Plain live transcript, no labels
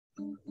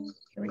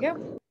Here we go.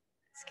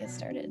 Let's get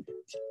started.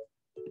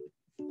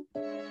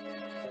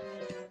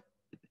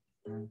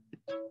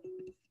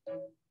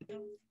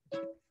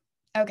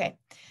 Okay,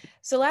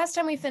 so last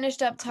time we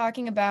finished up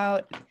talking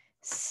about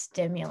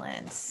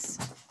stimulants.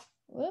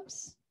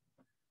 Whoops,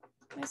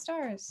 my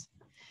stars.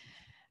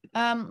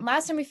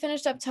 Last time we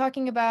finished up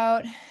talking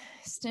about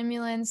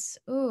stimulants.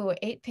 Ooh,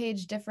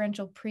 8-page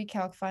differential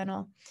pre-calc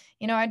final.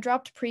 You know, I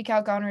dropped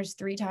pre-calc honors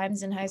 3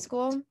 times in high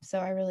school, so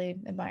I really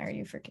admire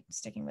you for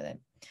sticking with it.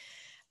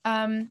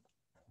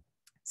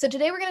 So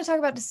today we're going to talk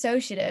about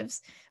dissociatives,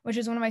 which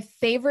is one of my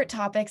favorite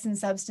topics in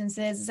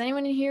substances. Is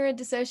anyone in here a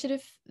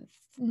dissociative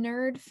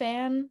nerd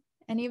fan?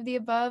 Any of the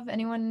above?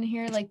 Anyone in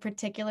here like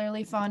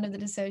particularly fond of the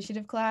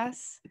dissociative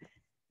class?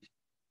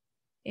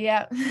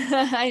 Yeah,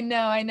 I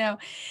know.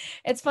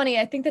 It's funny.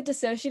 I think that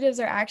dissociatives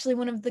are actually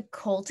one of the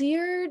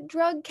cultier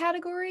drug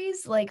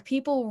categories. Like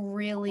people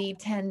really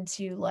tend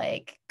to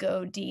like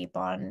go deep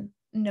on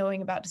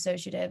knowing about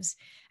dissociatives.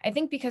 I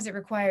think because it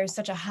requires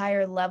such a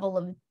higher level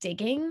of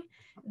digging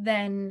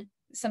than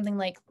something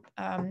like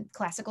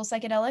classical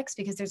psychedelics,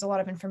 because there's a lot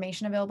of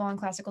information available on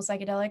classical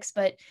psychedelics,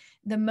 but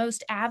the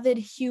most avid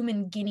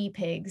human guinea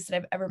pigs that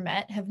I've ever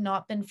met have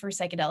not been for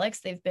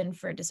psychedelics, they've been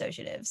for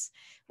dissociatives,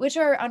 which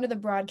are under the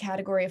broad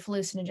category of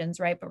hallucinogens,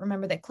 right? But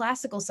remember that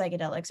classical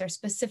psychedelics are a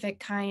specific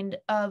kind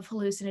of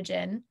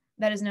hallucinogen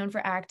that is known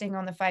for acting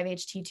on the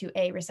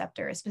 5-HT2A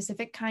receptor, a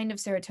specific kind of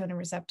serotonin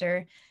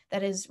receptor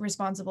that is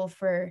responsible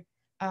for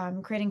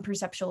creating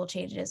perceptual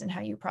changes in how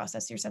you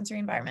process your sensory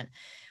environment.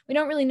 We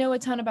don't really know a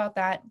ton about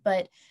that,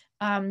 but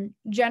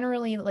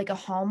generally like a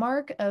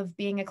hallmark of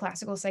being a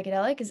classical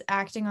psychedelic is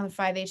acting on the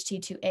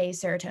 5-HT2A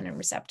serotonin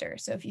receptor.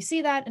 So if you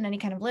see that in any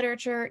kind of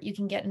literature, you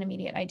can get an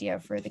immediate idea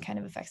for the kind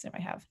of effects that it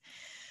might have.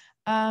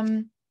 Let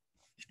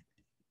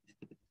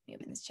me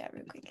open this chat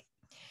real quick.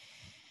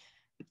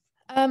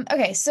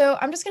 Okay, so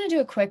I'm just going to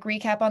do a quick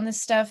recap on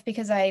this stuff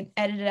because I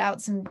edited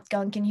out some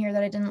gunk in here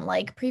that I didn't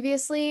like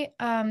previously.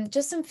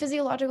 Just some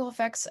physiological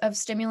effects of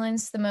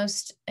stimulants. The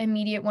most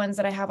immediate ones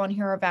that I have on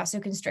here are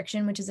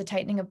vasoconstriction, which is a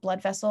tightening of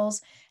blood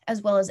vessels,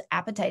 as well as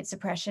appetite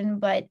suppression.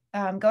 But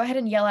go ahead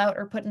and yell out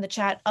or put in the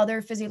chat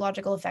other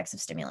physiological effects of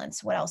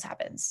stimulants. What else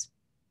happens?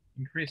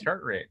 Increased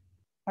heart rate.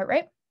 Heart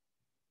rate?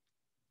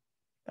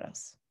 What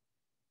else?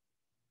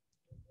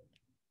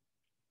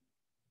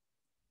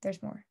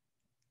 There's more.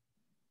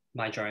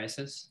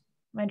 Mydriasis.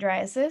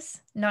 Mydriasis,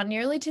 not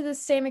nearly to the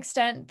same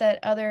extent that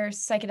other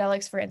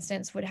psychedelics, for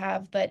instance, would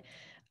have, but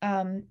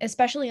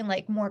especially in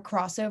like more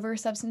crossover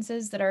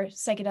substances that are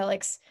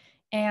psychedelics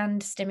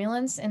and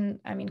stimulants, and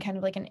I mean kind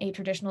of like in a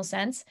traditional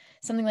sense,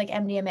 something like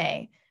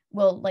MDMA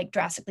will like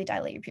drastically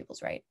dilate your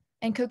pupils, right?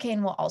 And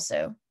cocaine will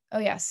also. Oh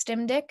yeah,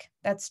 stim dick,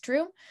 that's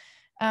true.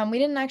 We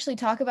didn't actually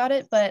talk about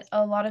it, but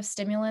a lot of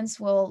stimulants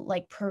will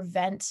like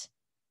prevent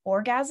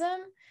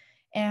orgasm.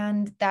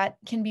 And that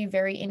can be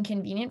very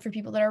inconvenient for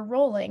people that are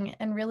rolling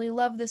and really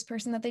love this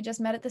person that they just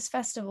met at this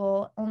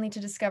festival, only to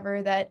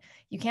discover that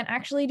you can't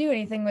actually do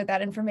anything with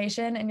that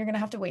information and you're going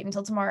to have to wait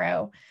until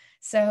tomorrow.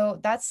 So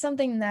that's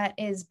something that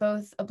is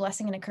both a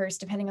blessing and a curse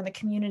depending on the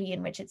community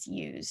in which it's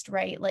used,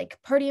 right?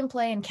 Like party and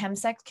play and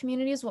chemsex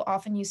communities will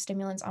often use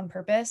stimulants on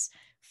purpose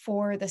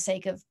for the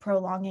sake of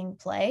prolonging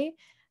play.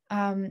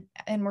 And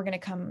we're going to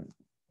come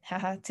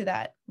to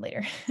that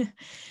later.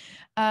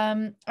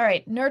 All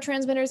right,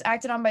 neurotransmitters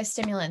acted on by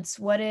stimulants.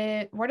 What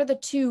are the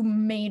 2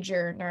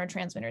 major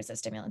neurotransmitters that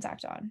stimulants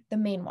act on? The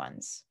main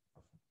ones.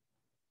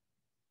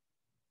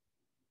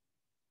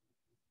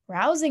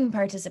 Rousing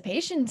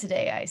participation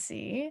today, I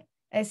see.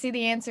 I see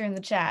the answer in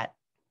the chat.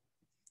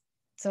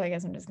 So I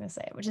guess I'm just going to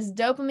say it, which is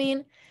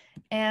dopamine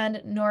and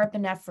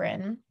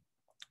norepinephrine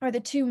are the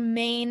 2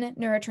 main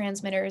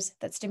neurotransmitters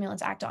that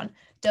stimulants act on.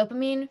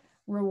 Dopamine,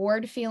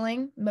 reward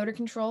feeling, motor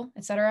control,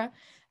 etc.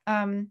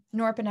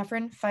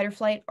 Norepinephrine, fight or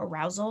flight,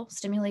 arousal,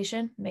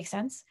 stimulation, makes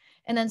sense.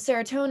 And then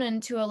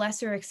serotonin, to a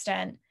lesser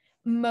extent,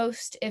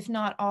 most, if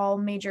not all,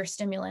 major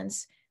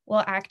stimulants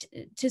will act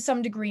to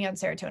some degree on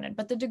serotonin,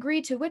 but the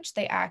degree to which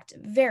they act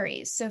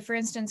varies. So for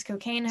instance,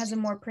 cocaine has a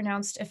more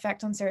pronounced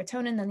effect on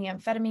serotonin than the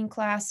amphetamine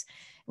class,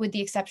 with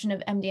the exception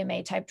of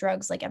MDMA type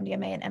drugs like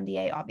MDMA and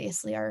MDA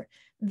obviously are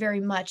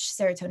very much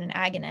serotonin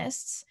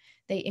agonists.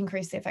 They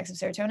increase the effects of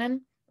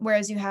serotonin.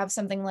 Whereas you have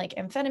something like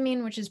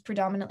amphetamine, which is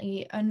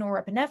predominantly a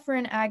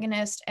norepinephrine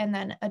agonist and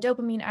then a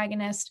dopamine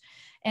agonist.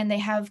 And they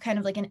have kind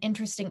of like an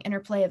interesting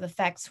interplay of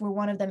effects where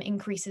one of them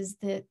increases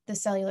the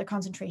cellular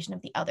concentration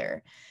of the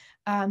other.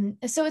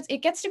 So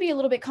it gets to be a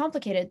little bit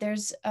complicated.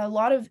 There's a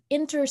lot of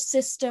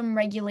intersystem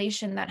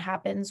regulation that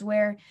happens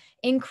where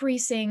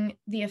increasing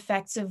the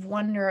effects of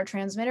one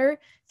neurotransmitter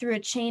through a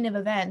chain of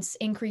events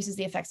increases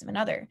the effects of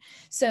another.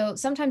 So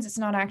sometimes it's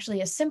not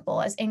actually as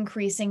simple as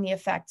increasing the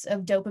effects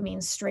of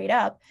dopamine straight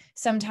up.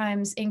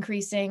 Sometimes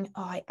increasing,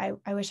 I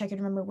wish I could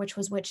remember which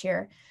was which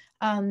here.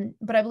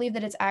 But I believe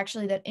that it's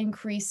actually that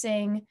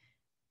increasing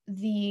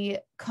the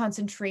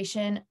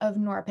concentration of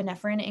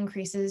norepinephrine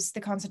increases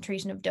the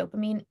concentration of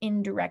dopamine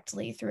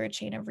indirectly through a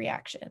chain of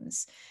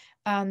reactions.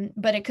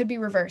 But it could be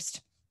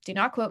reversed. Do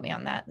not quote me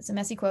on that. It's a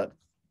messy quote.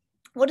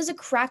 What is a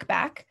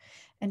crackback?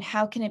 And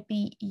how can it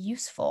be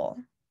useful?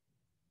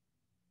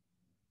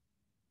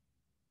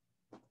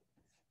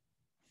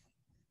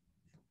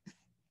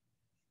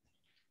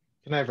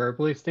 Can I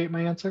verbally state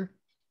my answer?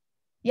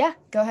 Yeah,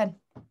 go ahead.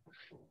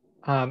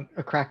 A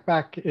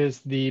crackback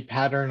is the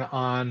pattern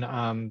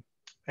on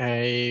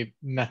a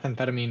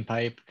methamphetamine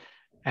pipe,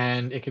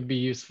 and it could be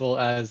useful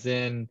as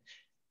in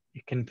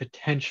it can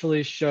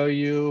potentially show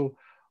you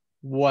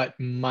what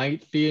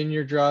might be in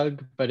your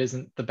drug, but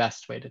isn't the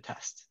best way to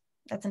test.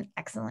 That's an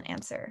excellent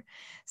answer.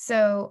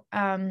 So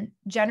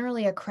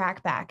generally a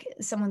crackback,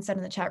 someone said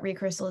in the chat,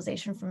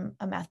 recrystallization from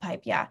a meth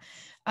pipe. Yeah.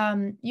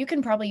 You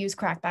can probably use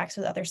crackbacks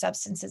with other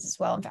substances as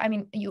well. I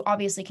mean, you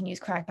obviously can use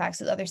crackbacks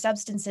with other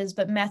substances,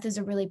 but meth is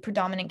a really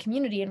predominant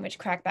community in which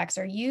crackbacks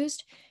are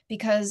used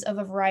because of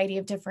a variety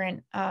of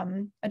different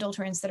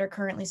adulterants that are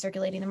currently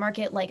circulating in the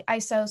market, like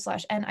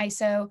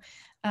ISO/N-iso,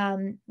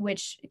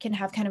 which can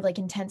have kind of like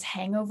intense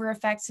hangover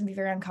effects and be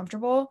very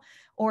uncomfortable,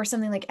 or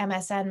something like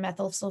MSN,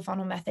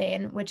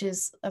 methylsulfonomethane, which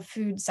is a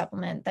food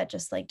supplement that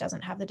just like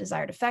doesn't have the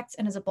desired effects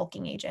and is a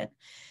bulking agent.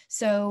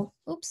 So,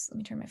 oops, let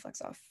me turn my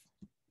flex off.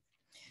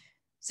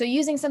 So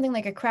using something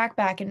like a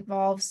crackback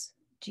involves,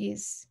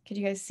 geez, could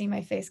you guys see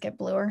my face get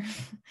bluer?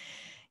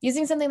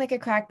 Using something like a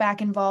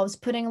crackback involves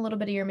putting a little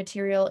bit of your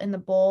material in the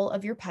bowl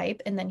of your pipe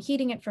and then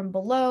heating it from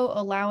below,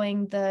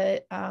 allowing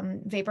the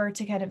vapor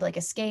to kind of like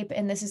escape.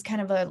 And this is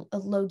kind of a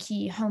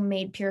low-key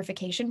homemade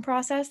purification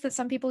process that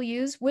some people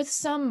use with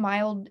some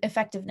mild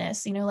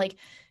effectiveness. You know, like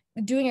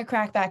doing a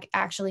crackback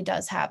actually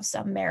does have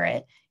some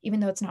merit,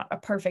 even though it's not a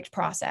perfect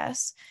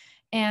process.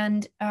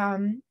 And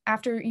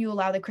after you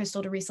allow the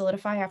crystal to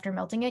resolidify after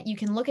melting it, you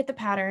can look at the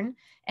pattern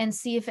and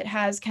see if it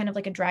has kind of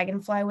like a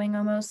dragonfly wing,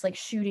 almost like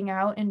shooting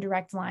out in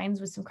direct lines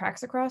with some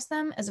cracks across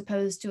them, as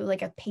opposed to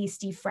like a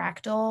pasty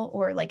fractal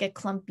or like a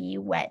clumpy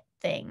wet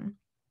thing.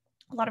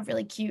 A lot of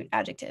really cute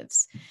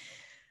adjectives.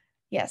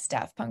 Yes,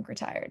 Daft Punk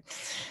retired.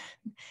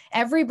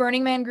 Every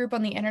Burning Man group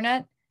on the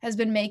internet has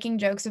been making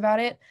jokes about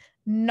it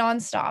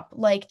nonstop,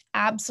 like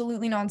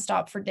absolutely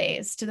nonstop for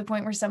days, to the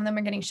point where some of them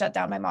are getting shut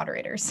down by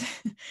moderators.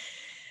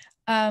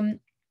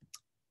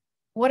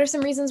 What are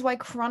some reasons why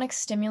chronic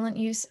stimulant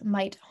use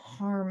might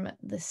harm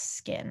the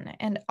skin?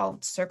 And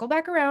I'll circle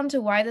back around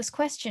to why this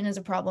question is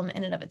a problem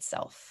in and of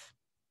itself.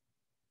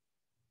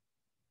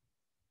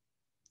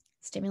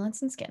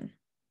 Stimulants and skin.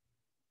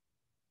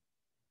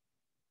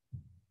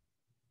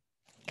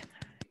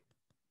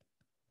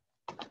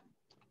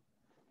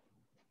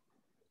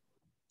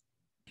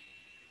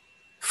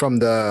 From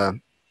the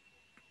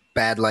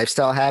bad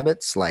lifestyle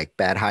habits like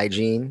bad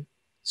hygiene,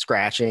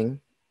 scratching,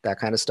 that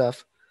kind of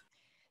stuff?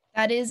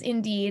 That is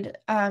indeed,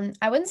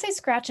 I wouldn't say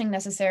scratching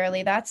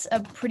necessarily. That's a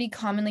pretty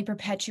commonly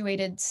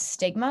perpetuated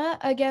stigma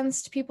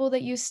against people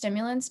that use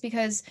stimulants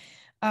because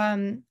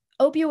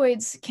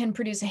opioids can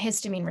produce a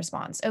histamine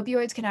response.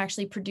 Opioids can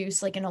actually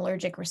produce like an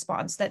allergic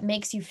response that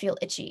makes you feel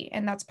itchy.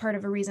 And that's part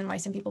of a reason why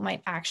some people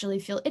might actually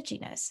feel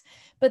itchiness.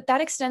 But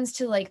that extends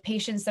to like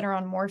patients that are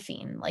on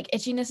morphine. Like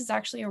itchiness is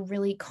actually a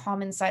really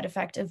common side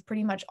effect of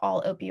pretty much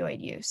all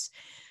opioid use.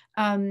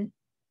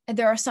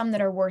 There are some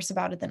that are worse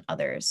about it than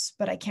others,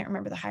 but I can't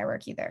remember the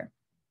hierarchy there.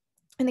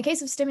 In the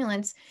case of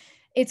stimulants,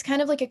 it's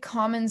kind of like a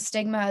common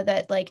stigma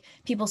that like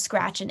people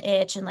scratch and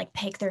itch and like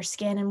pick their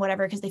skin and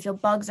whatever because they feel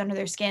bugs under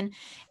their skin.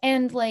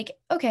 And like,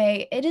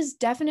 okay, it is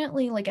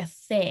definitely like a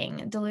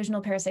thing.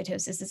 Delusional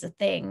parasitosis is a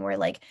thing where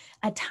like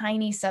a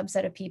tiny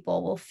subset of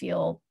people will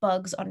feel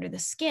bugs under the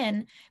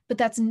skin, but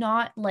that's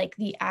not like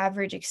the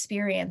average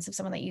experience of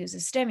someone that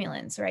uses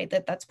stimulants, right?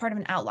 That's part of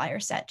an outlier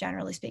set,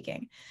 generally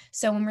speaking.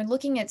 So when we're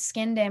looking at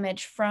skin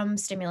damage from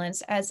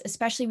stimulants, as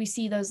especially we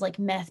see those like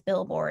meth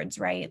billboards,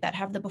 right, that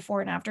have the before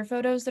and after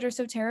photos that are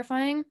so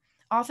terrifying.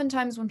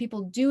 Oftentimes when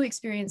people do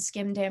experience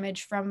skin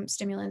damage from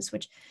stimulants,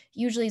 which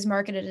usually is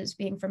marketed as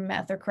being from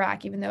meth or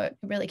crack, even though it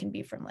really can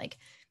be from like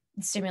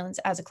stimulants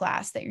as a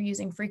class that you're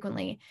using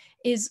frequently,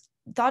 is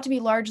thought to be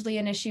largely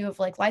an issue of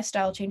like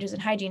lifestyle changes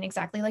and hygiene.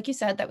 Exactly like you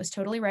said, that was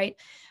totally right.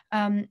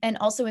 And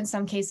also in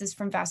some cases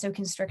from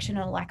vasoconstriction and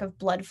a lack of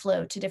blood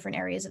flow to different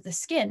areas of the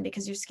skin,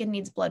 because your skin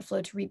needs blood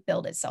flow to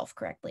rebuild itself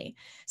correctly.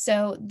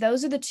 So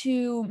those are the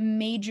two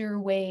major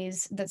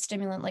ways that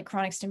stimulant, like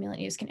chronic stimulant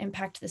use, can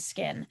impact the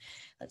skin.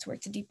 Let's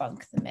work to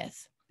debunk the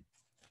myth.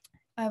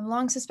 I've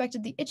long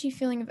suspected the itchy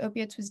feeling of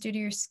opiates was due to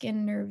your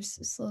skin nerves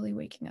slowly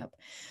waking up.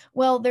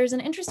 Well, there's an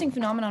interesting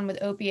phenomenon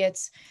with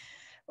opiates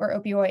or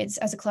opioids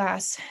as a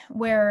class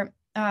where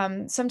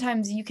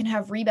sometimes you can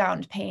have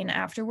rebound pain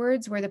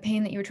afterwards, where the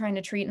pain that you were trying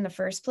to treat in the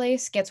first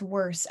place gets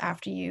worse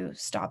after you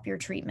stop your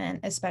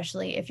treatment,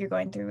 especially if you're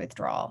going through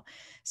withdrawal.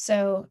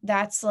 So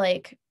that's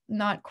like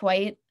not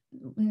quite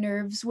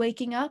nerves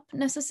waking up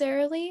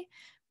necessarily,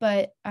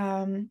 but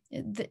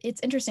it's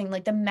interesting.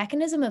 Like the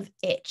mechanism of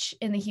itch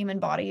in the human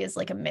body is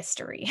like a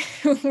mystery.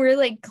 We're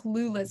like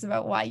clueless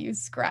about why you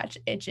scratch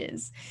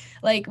itches.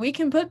 Like we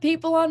can put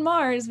people on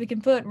Mars, we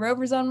can put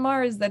rovers on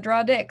Mars that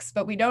draw dicks,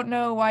 but we don't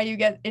know why you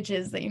get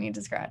itches that you need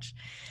to scratch.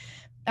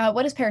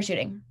 What is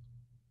parachuting?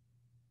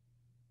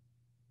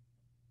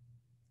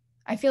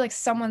 I feel like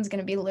someone's going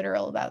to be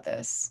literal about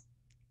this.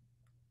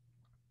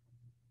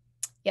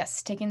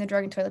 Yes, taking the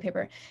drug and toilet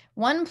paper.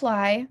 1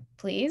 ply,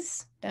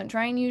 please. Don't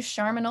try and use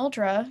Charmin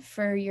Ultra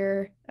for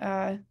your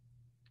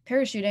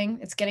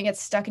parachuting. It's going to get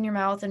stuck in your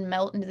mouth and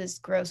melt into this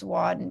gross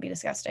wad and be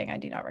disgusting. I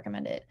do not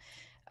recommend it.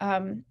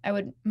 I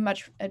would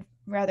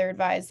rather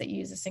advise that you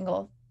use a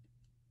single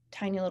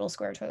tiny little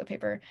square of toilet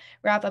paper,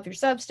 wrap up your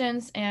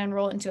substance and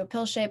roll it into a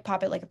pill shape,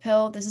 pop it like a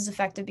pill. This is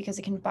effective because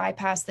it can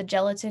bypass the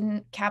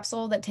gelatin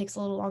capsule that takes a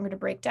little longer to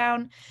break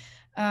down.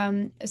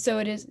 So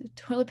it is,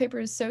 toilet paper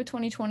is so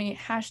 2020,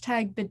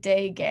 hashtag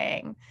bidet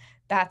gang.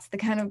 That's the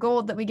kind of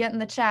gold that we get in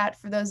the chat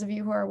for those of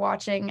you who are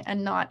watching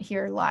and not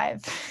here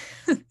live.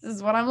 This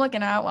is what I'm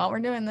looking at while we're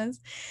doing this.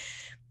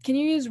 Can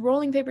you use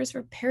rolling papers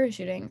for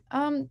parachuting?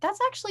 That's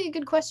actually a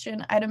good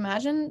question. I'd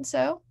imagine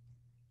so.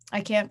 I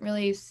can't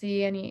really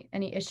see any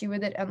issue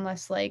with it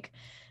unless like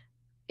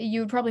you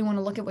would probably want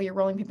to look at what your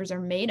rolling papers are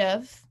made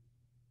of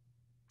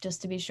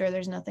just to be sure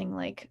there's nothing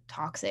like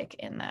toxic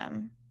in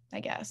them, I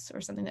guess,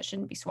 or something that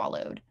shouldn't be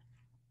swallowed.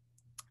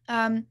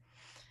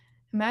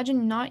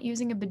 Imagine not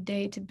using a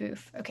bidet to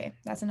boof. Okay,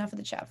 that's enough of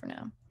the chat for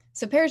now.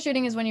 So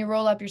parachuting is when you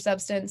roll up your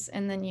substance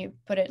and then you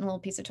put it in a little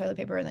piece of toilet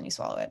paper and then you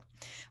swallow it.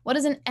 What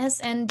is an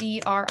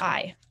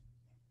SNDRI?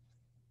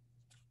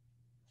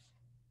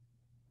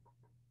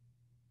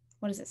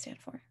 What does it stand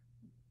for?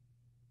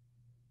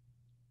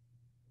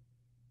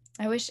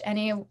 I wish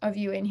any of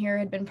you in here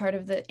had been part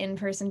of the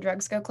in-person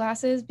DrugsCo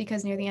classes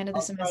because near the end of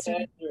the semester.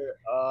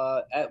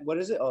 What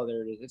is it? Oh,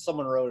 there it is.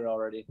 Someone wrote it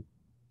already.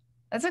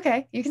 That's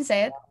okay. You can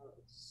say it.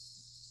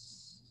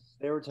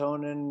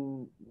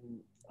 Serotonin.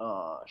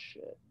 Oh,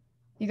 shit.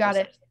 You got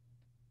it.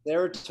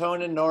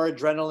 Serotonin,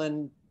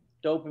 noradrenaline,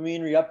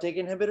 dopamine reuptake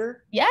inhibitor?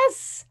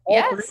 Yes.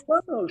 Yes.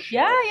 Oh,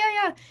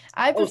 yeah.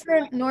 I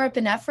prefer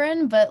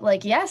norepinephrine, but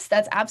like, yes,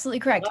 that's absolutely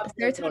correct.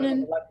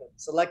 Serotonin.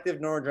 Selective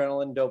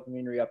noradrenaline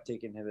dopamine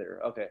reuptake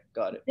inhibitor. Okay,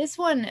 got it. This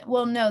one,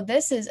 well, no,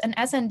 this is an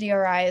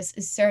SNDRI is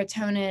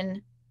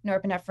serotonin,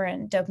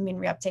 norepinephrine, dopamine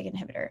reuptake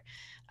inhibitor.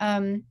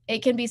 It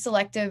can be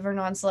selective or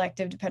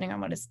non-selective depending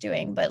on what it's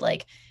doing. But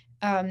like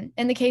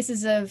in the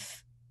cases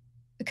of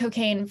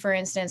cocaine, for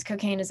instance,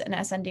 cocaine is an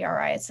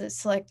SNDRI. It's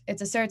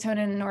a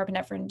serotonin,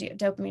 norepinephrine,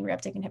 dopamine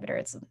reuptake inhibitor.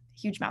 It's a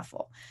huge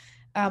mouthful.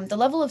 The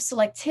level of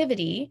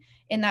selectivity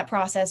in that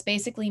process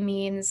basically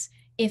means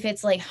if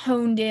it's like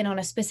honed in on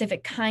a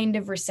specific kind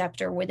of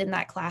receptor within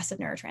that class of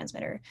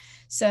neurotransmitter.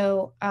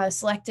 So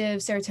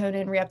selective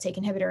serotonin reuptake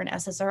inhibitor, an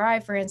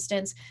SSRI, for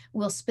instance,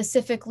 will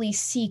specifically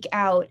seek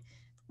out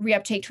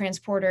reuptake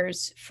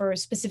transporters for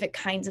specific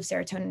kinds of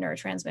serotonin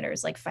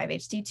neurotransmitters like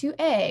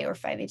 5-HT2A or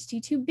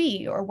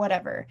 5-HT2B or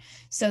whatever.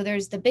 So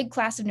there's the big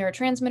class of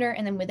neurotransmitter,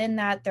 and then within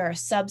that, there are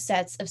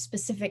subsets of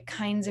specific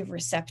kinds of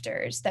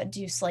receptors that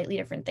do slightly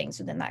different things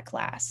within that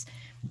class,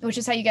 which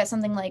is how you get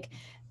something like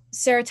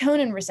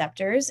serotonin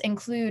receptors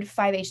include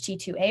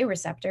 5-HT2A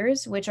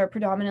receptors, which are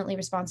predominantly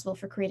responsible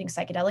for creating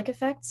psychedelic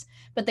effects,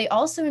 but they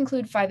also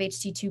include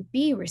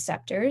 5-HT2B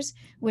receptors,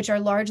 which are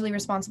largely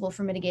responsible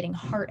for mitigating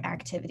heart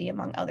activity,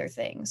 among other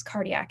things,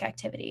 cardiac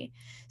activity.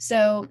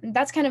 So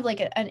that's kind of like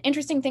an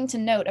interesting thing to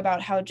note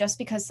about how just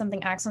because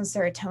something acts on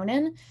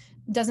serotonin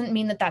doesn't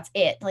mean that that's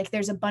it. Like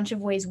there's a bunch of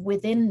ways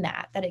within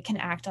that it can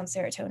act on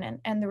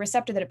serotonin, and the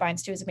receptor that it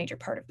binds to is a major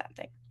part of that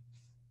thing.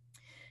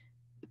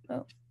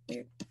 Oh,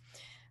 weird.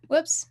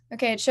 Whoops.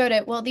 Okay, it showed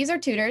it. Well, these are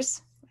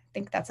tutors. I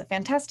think that's a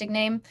fantastic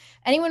name.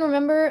 Anyone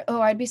remember?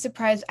 Oh, I'd be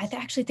surprised. I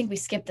actually think we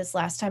skipped this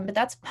last time, but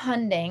that's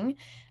punding,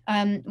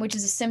 which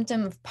is a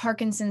symptom of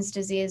Parkinson's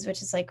disease,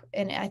 which is like,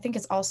 and I think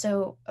it's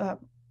also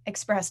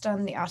expressed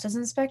on the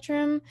autism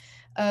spectrum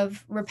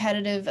of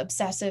repetitive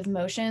obsessive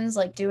motions,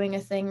 like doing a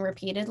thing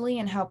repeatedly,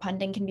 and how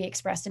punding can be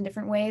expressed in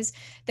different ways.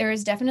 There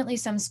is definitely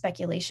some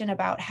speculation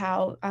about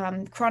how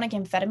chronic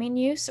amphetamine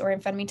use or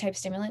amphetamine type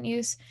stimulant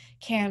use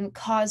can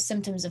cause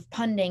symptoms of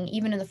punding,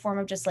 even in the form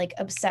of just like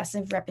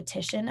obsessive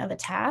repetition of a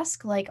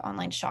task, like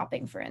online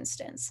shopping, for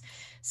instance.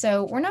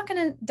 So we're not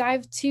going to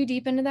dive too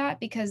deep into that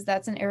because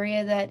that's an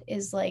area that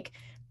is like,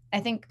 I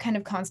think kind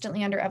of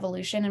constantly under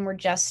evolution, and we're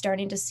just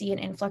starting to see an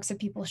influx of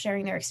people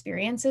sharing their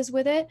experiences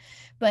with it.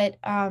 But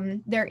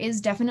there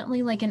is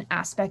definitely like an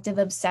aspect of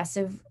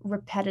obsessive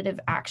repetitive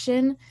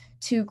action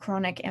to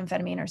chronic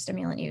amphetamine or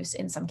stimulant use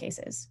in some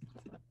cases.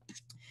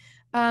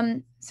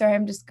 Sorry,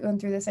 I'm just going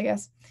through this, I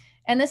guess.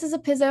 And this is a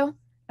pizzo,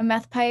 a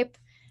meth pipe.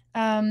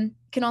 Can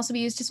also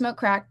be used to smoke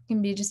crack,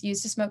 can be just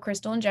used to smoke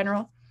crystal in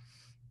general.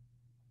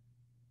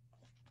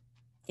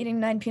 Eating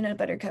 9 peanut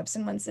butter cups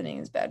in one sitting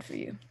is bad for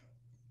you.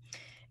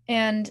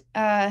 And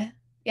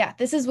yeah,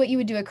 this is what you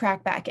would do a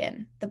crack back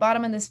in. The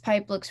bottom of this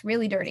pipe looks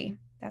really dirty.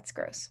 That's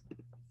gross.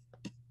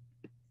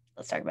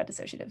 Let's talk about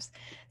dissociatives.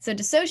 So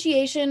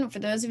dissociation, for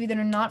those of you that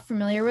are not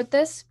familiar with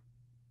this,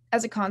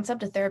 as a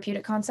concept, a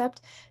therapeutic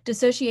concept,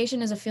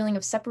 dissociation is a feeling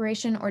of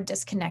separation or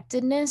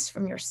disconnectedness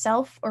from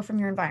yourself or from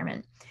your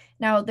environment.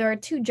 Now, there are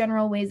two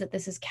general ways that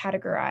this is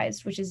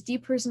categorized, which is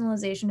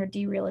depersonalization or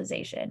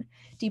derealization.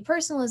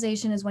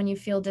 Depersonalization is when you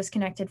feel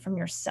disconnected from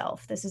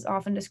yourself. This is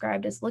often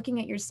described as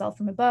looking at yourself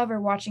from above or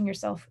watching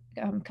yourself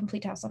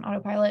complete tasks on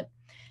autopilot.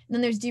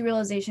 then there's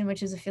derealization,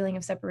 which is a feeling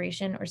of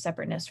separation or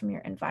separateness from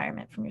your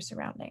environment, from your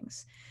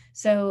surroundings.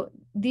 So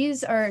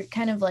these are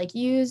kind of like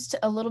used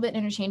a little bit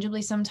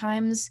interchangeably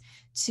sometimes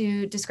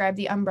to describe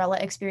the umbrella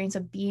experience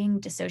of being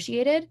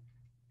dissociated.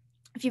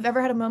 If you've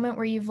ever had a moment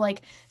where you've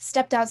like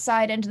stepped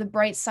outside into the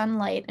bright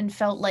sunlight and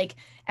felt like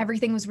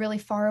everything was really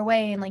far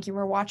away and like you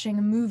were watching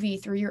a movie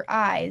through your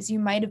eyes, you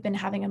might have been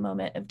having a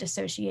moment of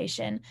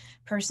dissociation.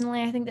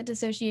 Personally, I think that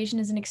dissociation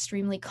is an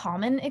extremely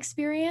common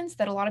experience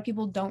that a lot of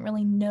people don't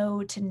really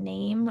know to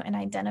name and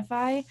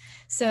identify.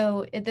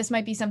 So this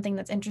might be something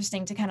that's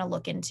interesting to kind of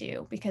look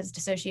into, because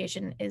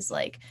dissociation is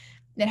like,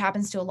 it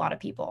happens to a lot of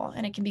people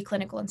and it can be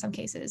clinical in some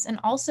cases, and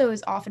also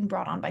is often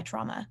brought on by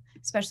trauma,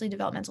 especially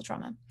developmental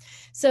trauma.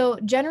 So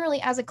generally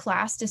as a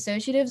class,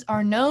 dissociatives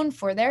are known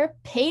for their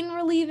pain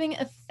relieving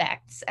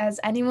effects, as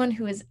anyone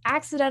who has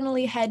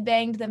accidentally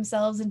headbanged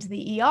themselves into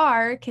the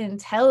ER can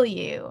tell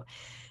you.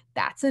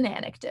 That's an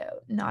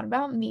anecdote, not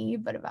about me,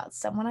 but about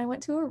someone I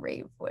went to a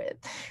rave with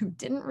who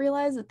didn't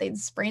realize that they'd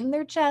sprained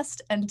their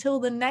chest until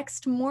the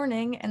next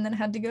morning and then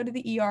had to go to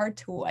the ER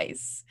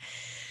twice.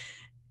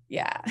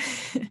 Yeah.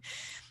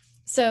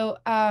 So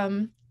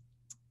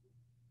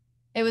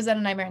it was at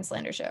a Nightmare and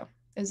Slander show.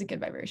 It was a Good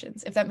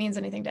Vibrations, if that means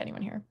anything to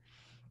anyone here.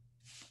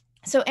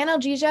 So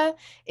analgesia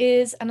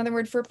is another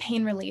word for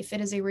pain relief. It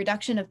is a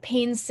reduction of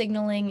pain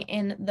signaling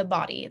in the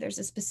body. There's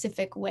a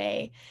specific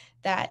way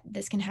that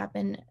this can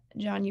happen.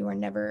 John, you are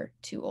never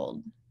too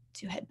old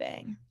to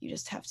headbang. You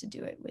just have to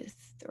do it with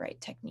the right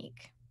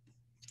technique.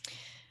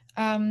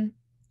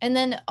 And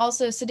then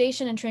also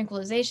sedation and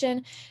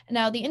tranquilization.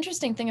 Now, the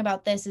interesting thing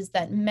about this is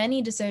that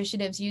many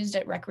dissociatives used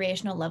at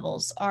recreational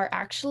levels are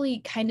actually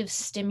kind of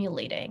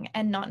stimulating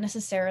and not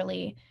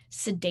necessarily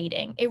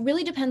sedating. It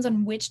really depends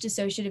on which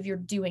dissociative you're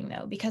doing,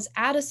 though, because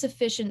at a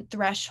sufficient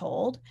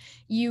threshold,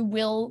 you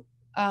will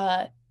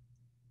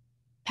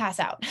pass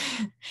out.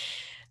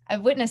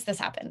 I've witnessed this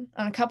happen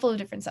on a couple of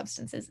different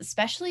substances,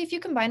 especially if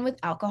you combine with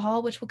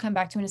alcohol, which we'll come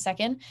back to in a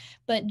second.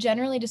 But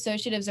generally,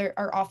 dissociatives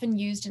are often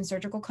used in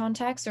surgical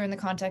contexts or in the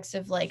context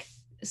of like,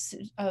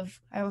 I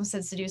almost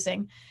said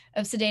seducing,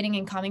 of sedating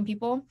and calming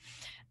people.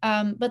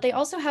 But they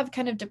also have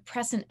kind of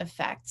depressant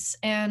effects.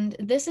 And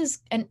this is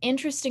an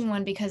interesting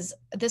one because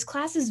this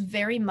class is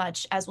very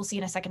much, as we'll see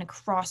in a second, a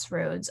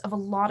crossroads of a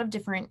lot of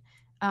different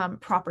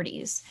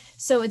properties.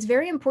 So it's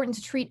very important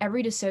to treat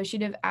every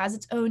dissociative as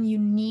its own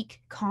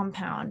unique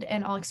compound.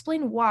 And I'll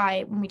explain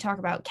why when we talk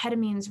about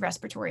ketamine's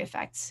respiratory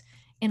effects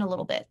in a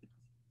little bit.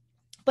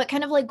 But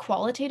kind of like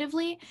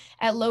qualitatively,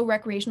 at low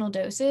recreational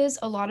doses,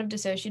 a lot of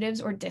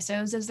dissociatives, or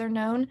dissos as they're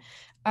known,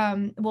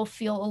 will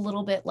feel a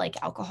little bit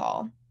like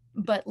alcohol.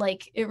 But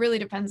like, it really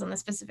depends on the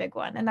specific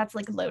one. And that's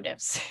like low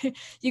dose.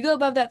 You go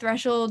above that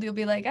threshold, you'll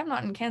be like, I'm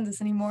not in Kansas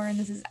anymore. And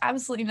this is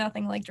absolutely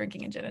nothing like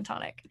drinking a gin and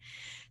tonic.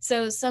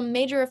 So some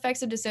major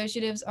effects of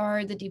dissociatives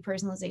are the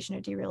depersonalization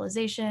or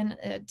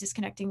derealization,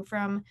 disconnecting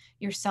from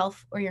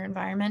yourself or your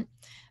environment.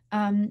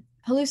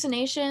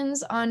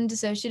 Hallucinations on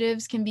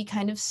dissociatives can be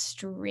kind of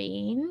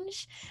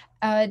strange.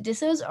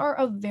 Dissos are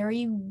a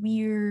very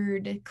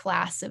weird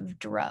class of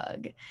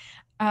drug.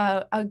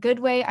 A good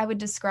way I would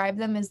describe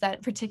them is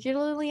that,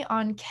 particularly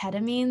on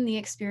ketamine, the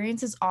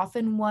experience is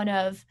often one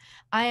of,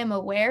 I am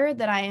aware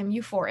that I am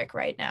euphoric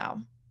right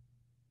now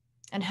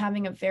and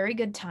having a very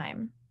good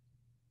time.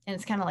 And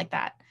it's kind of like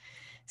that.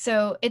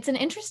 So it's an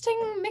interesting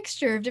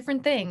mixture of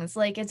different things.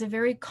 Like, it's a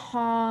very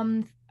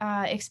calm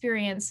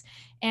experience.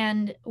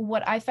 And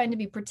what I find to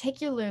be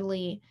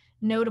particularly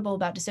notable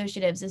about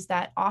dissociatives is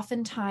that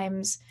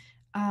oftentimes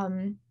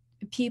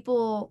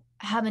people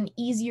have an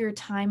easier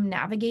time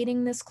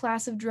navigating this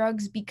class of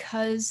drugs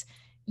because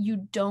you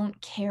don't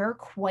care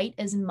quite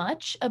as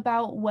much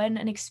about when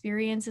an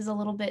experience is a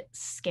little bit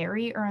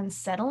scary or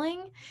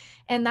unsettling.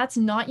 And that's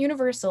not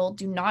universal.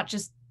 Do not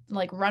just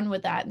like run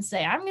with that and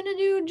say, I'm going to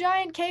do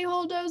giant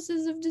K-hole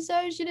doses of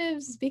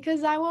dissociatives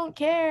because I won't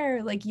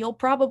care. Like, you'll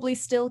probably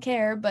still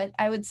care, but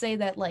I would say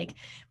that like,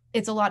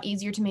 it's a lot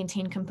easier to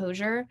maintain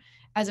composure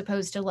as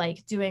opposed to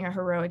like doing a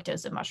heroic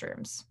dose of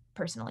mushrooms,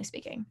 personally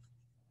speaking.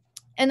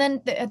 And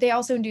then they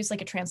also induce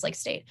like a trance-like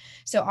state.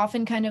 So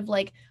often kind of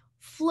like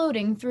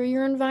floating through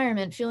your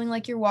environment, feeling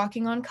like you're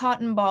walking on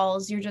cotton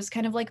balls. You're just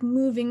kind of like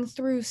moving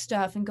through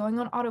stuff and going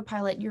on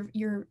autopilot.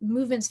 Your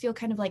movements feel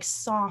kind of like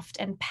soft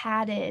and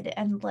padded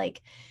and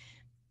like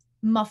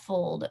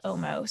muffled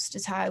almost,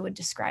 is how I would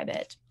describe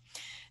it.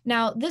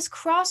 Now, this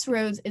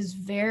crossroads is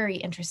very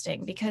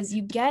interesting because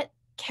you get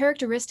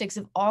characteristics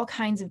of all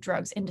kinds of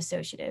drugs in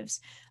dissociatives.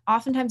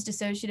 Oftentimes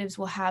dissociatives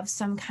will have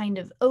some kind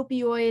of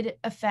opioid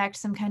effect,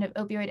 some kind of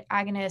opioid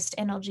agonist,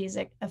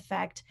 analgesic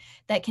effect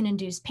that can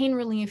induce pain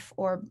relief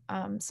or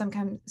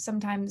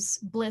sometimes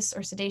bliss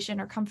or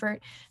sedation or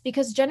comfort,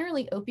 because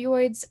generally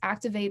opioids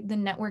activate the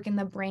network in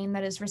the brain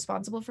that is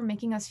responsible for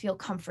making us feel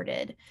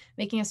comforted,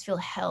 making us feel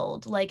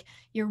held, like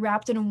you're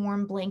wrapped in a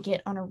warm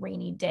blanket on a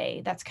rainy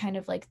day. That's kind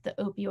of like the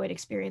opioid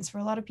experience for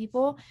a lot of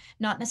people.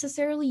 Not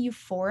necessarily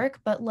euphoric,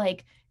 but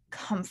like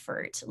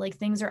comfort, like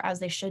things are as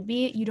they should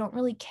be. You don't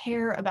really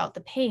care about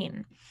the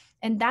pain.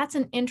 And that's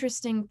an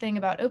interesting thing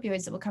about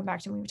opioids that we'll come back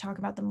to when we talk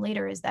about them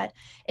later, is that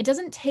it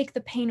doesn't take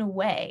the pain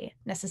away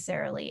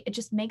necessarily. It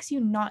just makes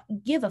you not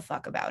give a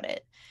fuck about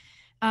it.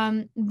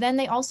 Then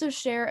they also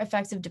share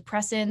effects of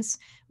depressants,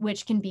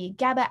 which can be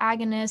GABA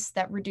agonists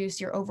that reduce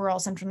your overall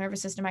central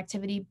nervous system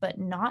activity, but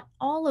not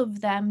all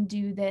of them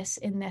do this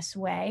in this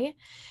way.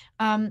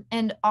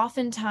 And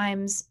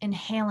oftentimes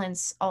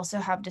inhalants also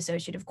have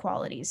dissociative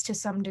qualities to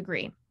some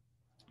degree.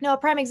 Now, a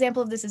prime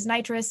example of this is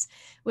nitrous,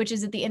 which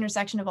is at the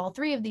intersection of all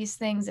three of these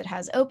things. It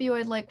has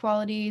opioid-like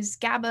qualities,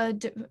 GABA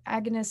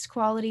agonist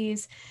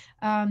qualities,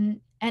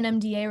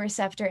 NMDA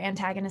receptor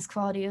antagonist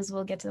qualities.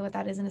 We'll get to what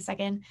that is in a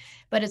second,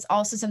 but it's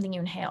also something you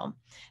inhale.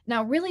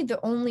 Now, really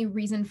the only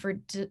reason for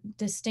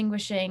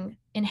distinguishing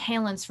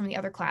inhalants from the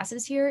other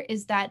classes here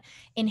is that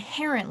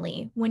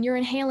inherently, when you're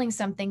inhaling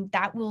something,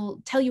 that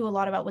will tell you a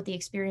lot about what the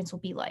experience will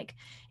be like.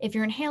 If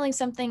you're inhaling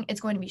something,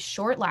 it's going to be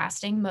short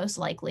lasting, most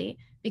likely,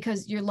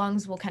 because your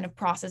lungs will kind of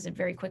process it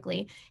very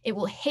quickly. It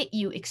will hit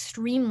you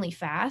extremely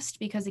fast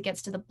because it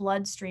gets to the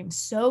bloodstream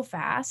so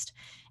fast.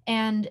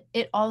 And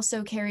it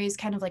also carries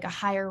kind of like a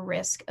higher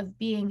risk of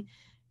being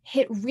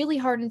hit really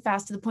hard and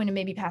fast to the point of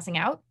maybe passing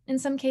out in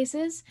some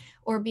cases,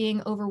 or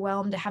being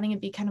overwhelmed, having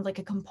it be kind of like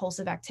a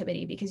compulsive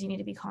activity because you need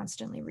to be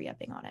constantly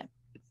re-upping on it.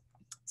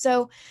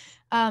 So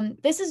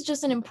this is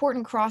just an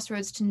important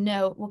crossroads to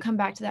note. We'll come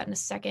back to that in a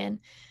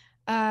second.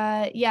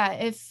 Yeah,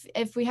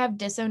 if we have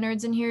disso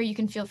nerds in here, you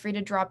can feel free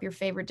to drop your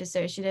favorite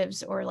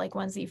dissociatives or like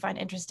ones that you find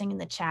interesting in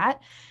the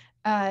chat,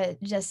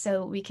 just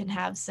so we can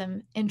have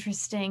some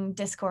interesting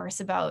discourse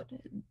about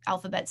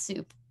alphabet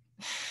soup.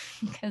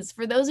 Because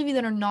for those of you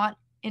that are not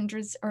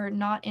into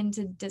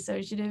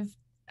dissociative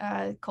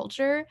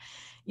culture,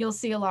 you'll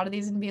see a lot of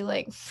these and be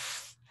like,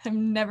 I've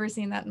never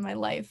seen that in my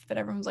life, but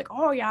everyone's like,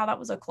 oh yeah, that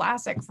was a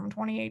classic from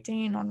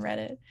 2018 on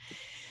Reddit.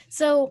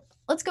 So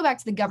let's go back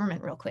to the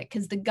government real quick,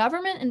 because the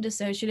government and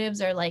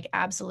dissociatives are like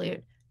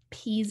absolute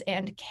peas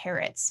and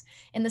carrots.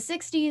 In the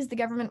 60s, the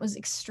government was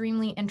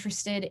extremely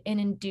interested in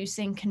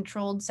inducing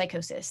controlled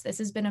psychosis. This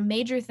has been a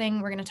major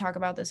thing. We're going to talk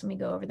about this when we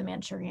go over the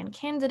Manchurian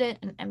Candidate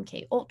and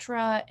MK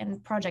Ultra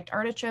and Project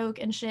Artichoke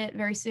and shit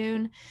very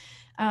soon.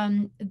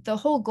 The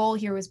whole goal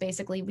here was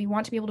basically, we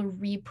want to be able to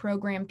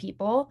reprogram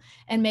people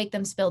and make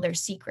them spill their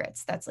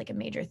secrets. That's like a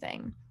major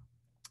thing.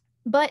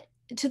 But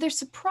to their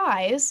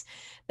surprise,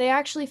 they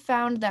actually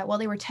found that while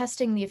they were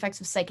testing the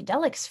effects of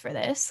psychedelics for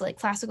this, like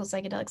classical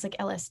psychedelics like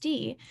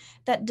LSD,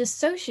 that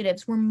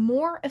dissociatives were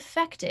more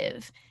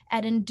effective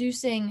at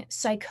inducing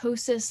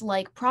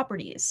psychosis-like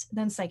properties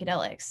than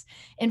psychedelics.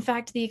 In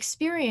fact, the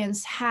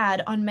experience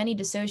had on many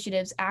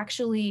dissociatives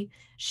actually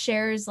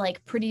shares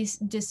like pretty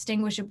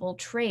distinguishable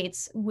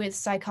traits with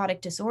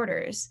psychotic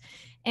disorders.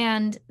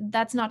 And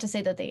that's not to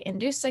say that they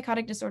induce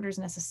psychotic disorders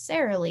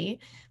necessarily,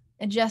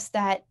 just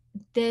that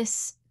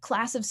this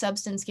class of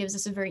substance gives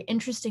us a very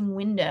interesting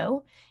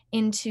window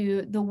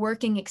into the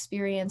working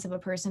experience of a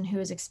person who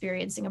is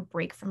experiencing a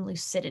break from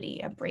lucidity,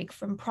 a break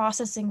from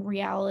processing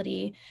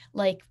reality,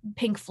 like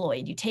Pink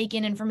Floyd. You take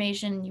in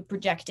information, you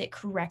project it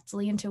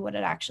correctly into what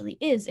it actually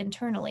is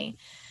internally.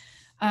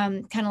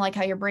 Kind of like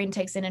how your brain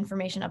takes in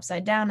information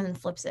upside down and then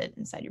flips it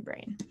inside your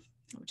brain,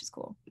 which is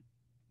cool.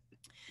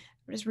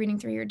 I'm just reading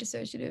through your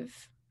dissociative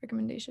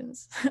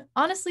recommendations.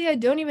 Honestly, I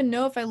don't even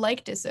know if I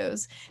like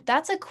dissos.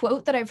 That's a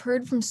quote that I've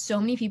heard from so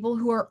many people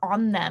who are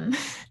on them.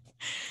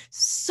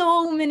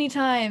 So many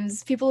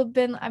times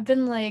I've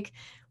been like,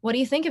 what do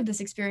you think of this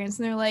experience?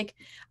 And they're like,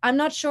 I'm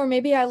not sure,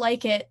 maybe I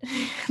like it.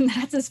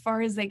 That's as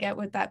far as they get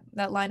with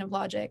that line of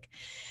logic.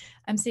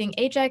 I'm seeing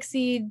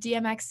HXE,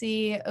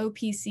 DMXE,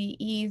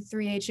 OPCE,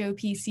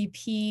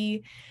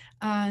 3-HOPCP,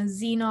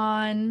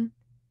 Xenon,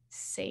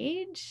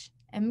 Sage,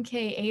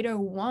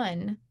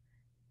 MK801,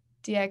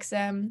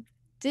 DXM,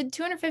 did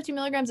 250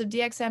 milligrams of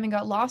DXM and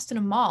got lost in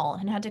a mall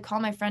and had to call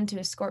my friend to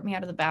escort me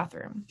out of the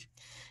bathroom.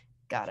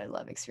 God, I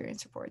love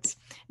experience reports.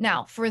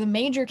 Now, for the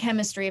major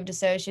chemistry of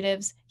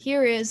dissociatives,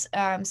 here is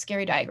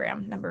scary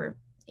diagram number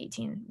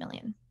 18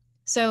 million.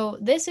 So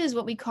this is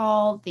what we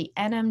call the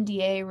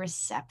NMDA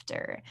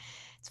receptor.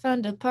 It's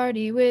fun to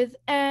party with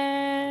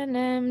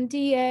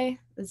NMDA.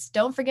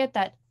 Don't forget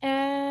that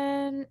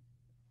N.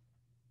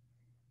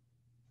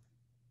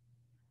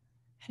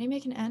 How do you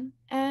make an N?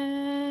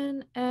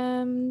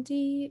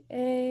 NMDA.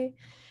 I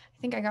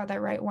think I got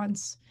that right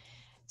once.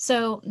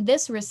 So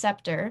this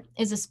receptor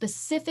is a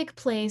specific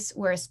place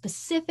where a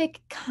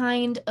specific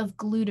kind of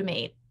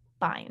glutamate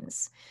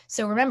binds.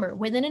 So remember,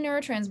 within a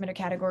neurotransmitter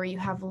category, you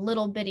have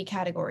little bitty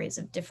categories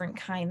of different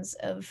kinds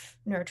of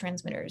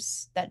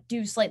neurotransmitters that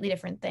do slightly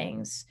different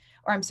things,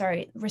 or I'm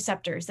sorry,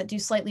 receptors that do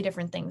slightly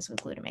different things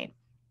with glutamate.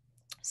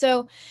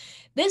 So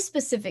this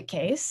specific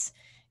case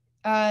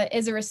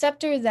is a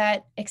receptor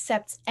that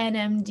accepts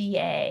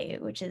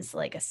NMDA, which is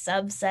like a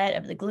subset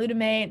of the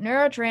glutamate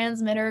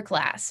neurotransmitter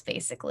class,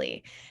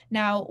 basically.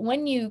 Now,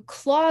 when you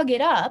clog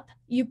it up,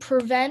 you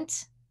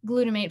prevent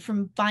glutamate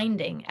from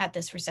binding at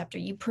this receptor.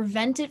 You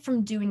prevent it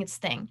from doing its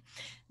thing.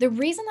 The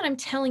reason that I'm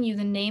telling you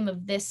the name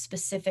of this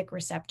specific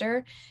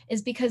receptor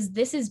is because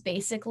this is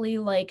basically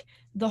like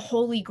the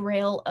holy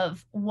grail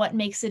of what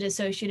makes a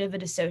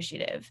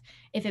dissociative.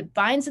 If it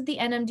binds at the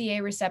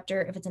NMDA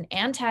receptor, if it's an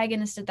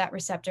antagonist at that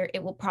receptor,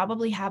 it will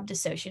probably have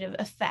dissociative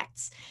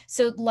effects.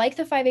 So like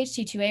the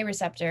 5-HT2A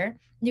receptor,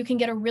 you can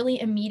get a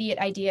really immediate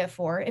idea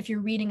for if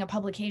you're reading a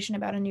publication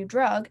about a new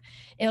drug,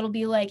 it'll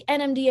be like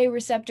NMDA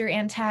receptor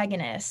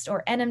antagonist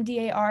or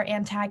NMDAR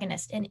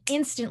antagonist, and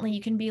instantly you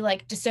can be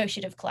like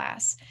dissociative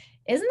class.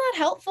 Isn't that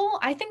helpful?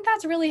 I think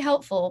that's really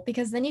helpful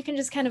because then you can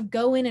just kind of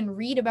go in and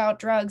read about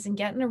drugs and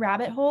get in a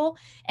rabbit hole.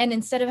 And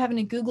instead of having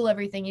to Google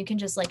everything, you can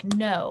just like,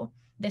 no,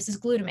 this is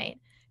glutamate.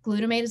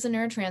 Glutamate is a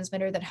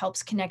neurotransmitter that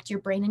helps connect your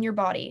brain and your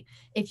body.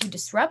 If you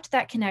disrupt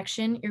that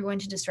connection, you're going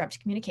to disrupt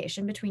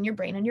communication between your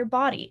brain and your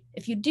body.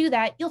 If you do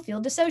that, you'll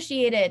feel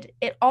dissociated.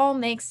 It all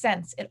makes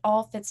sense. It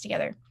all fits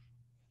together.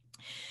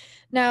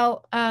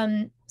 Now,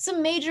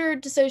 some major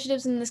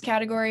dissociatives in this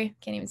category,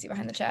 can't even see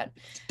behind the chat,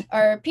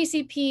 are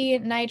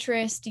PCP,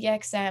 nitrous,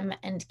 DXM,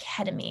 and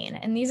ketamine.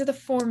 And these are the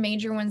four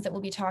major ones that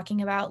we'll be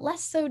talking about.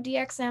 Less so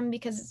DXM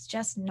because it's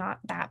just not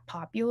that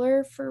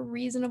popular for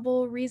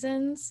reasonable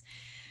reasons.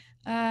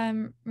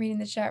 Reading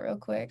the chat real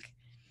quick.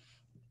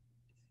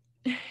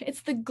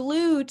 It's the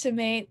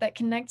glutamate that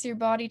connects your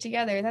body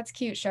together. That's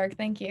cute, Shark.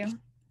 Thank you.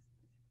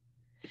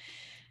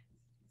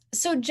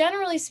 So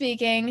generally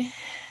speaking,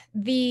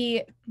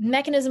 the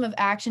mechanism of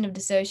action of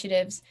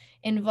dissociatives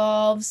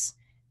involves,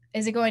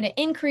 is it going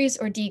to increase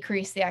or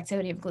decrease the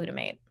activity of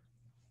glutamate?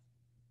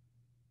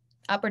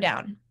 Up or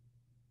down?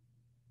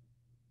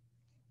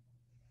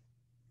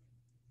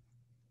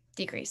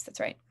 Decrease, that's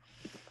right.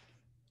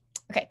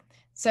 Okay,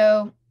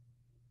 so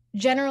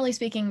generally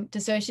speaking,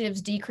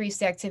 dissociatives decrease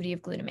the activity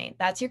of glutamate.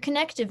 That's your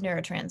connective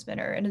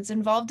neurotransmitter, and it's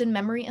involved in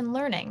memory and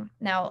learning.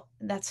 Now,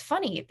 that's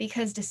funny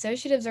because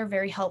dissociatives are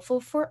very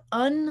helpful for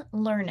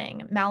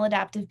unlearning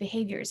maladaptive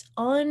behaviors,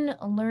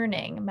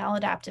 unlearning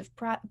maladaptive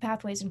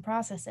pathways and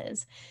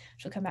processes,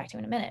 which we'll come back to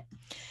in a minute.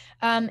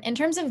 In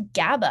terms of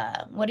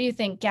GABA, what do you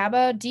think?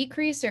 GABA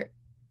decrease or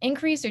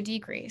increase or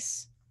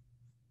decrease?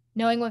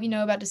 Knowing what we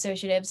know about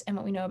dissociatives and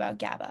what we know about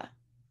GABA.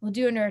 We'll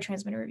do a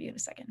neurotransmitter review in a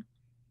second.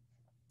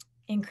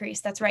 Increase,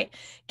 that's right.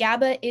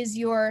 GABA is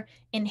your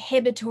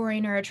inhibitory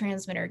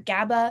neurotransmitter.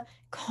 GABA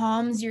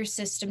calms your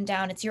system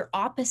down. It's your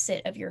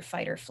opposite of your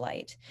fight or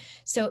flight.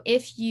 So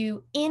if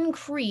you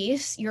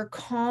increase your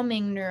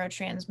calming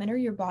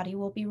neurotransmitter, your body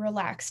will be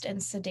relaxed and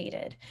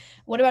sedated.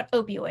 What about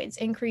opioids?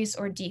 Increase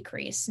or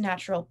decrease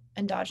natural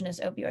endogenous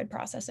opioid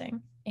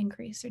processing?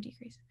 Increase or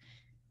decrease?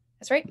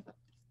 That's right.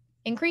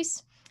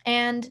 Increase.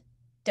 And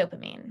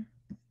dopamine.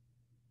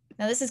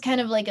 Now this is kind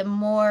of like a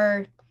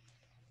more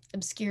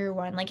obscure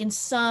one. Like in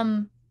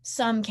some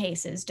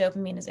cases,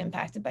 dopamine is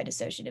impacted by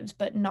dissociatives,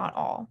 but not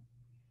all.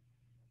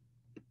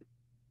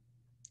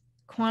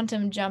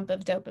 Quantum jump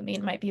of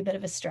dopamine might be a bit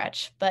of a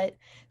stretch, but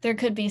there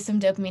could be some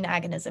dopamine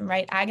agonism,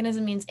 right?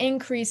 Agonism means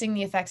increasing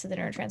the effects of the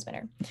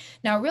neurotransmitter.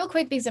 Now, real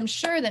quick, because I'm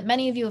sure that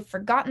many of you have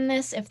forgotten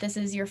this, if this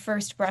is your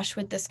first brush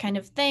with this kind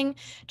of thing,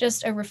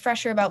 just a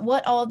refresher about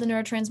what all of the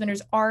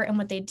neurotransmitters are and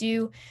what they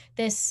do.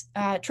 This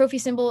trophy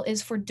symbol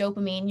is for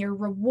dopamine, your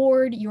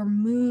reward, your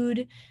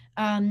mood,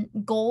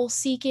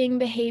 goal-seeking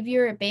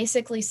behavior. It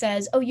basically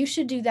says, oh, you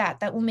should do that.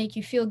 That will make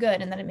you feel good.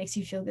 And then it makes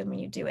you feel good when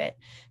you do it.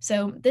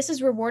 So this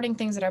is rewarding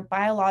things that are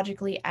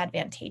biologically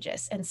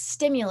advantageous. And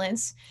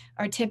stimulants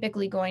are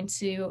typically going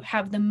to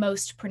have the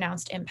most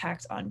pronounced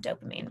impact on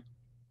dopamine.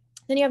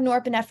 Then you have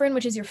norepinephrine,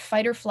 which is your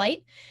fight or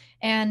flight.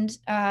 And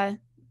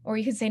or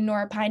you could say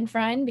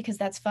norepinephrine because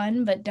that's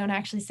fun, but don't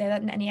actually say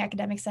that in any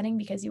academic setting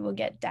because you will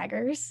get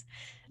daggers.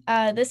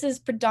 This is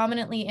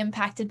predominantly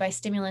impacted by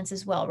stimulants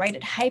as well, right?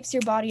 It hypes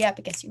your body up.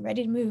 It gets you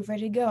ready to move,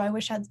 ready to go. I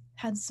wish I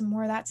had some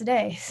more of that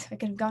today so I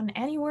could have gotten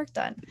any work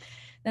done.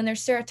 Then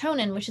there's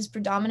serotonin, which is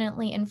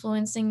predominantly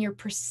influencing your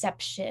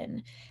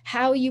perception,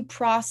 how you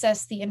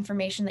process the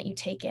information that you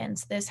take in.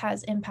 So this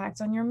has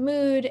impacts on your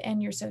mood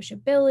and your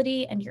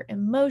sociability and your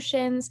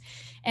emotions.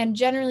 And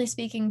generally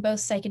speaking, both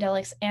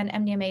psychedelics and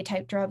MDMA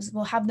type drugs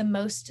will have the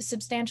most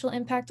substantial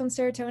impact on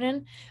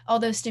serotonin,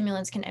 although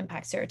stimulants can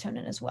impact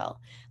serotonin as well.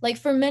 Like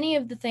for many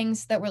of the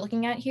things that we're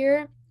looking at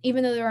here,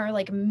 even though there are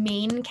like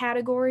main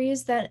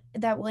categories that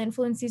will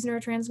influence these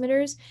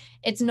neurotransmitters,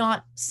 it's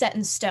not set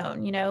in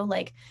stone, you know,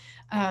 like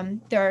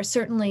there are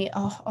certainly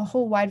a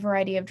whole wide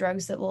variety of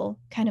drugs that will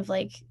kind of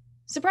like,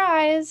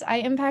 surprise, I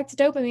impact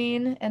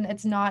dopamine, and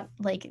it's not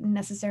like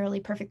necessarily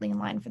perfectly in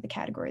line for the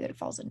category that it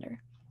falls under.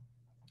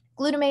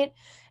 Glutamate,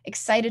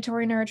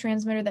 excitatory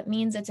neurotransmitter, that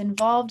means it's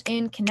involved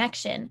in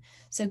connection.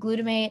 So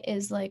glutamate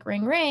is like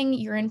ring, ring,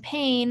 you're in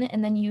pain,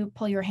 and then you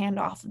pull your hand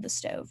off of the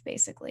stove,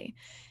 basically.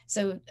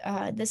 So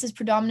this is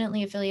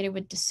predominantly affiliated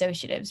with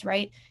dissociatives,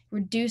 right?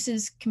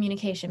 Reduces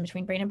communication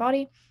between brain and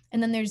body.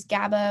 And then there's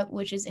GABA,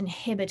 which is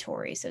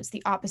inhibitory. So it's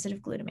the opposite of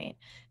glutamate.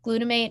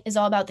 Glutamate is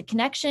all about the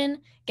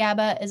connection.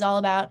 GABA is all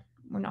about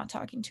we're not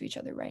talking to each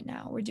other right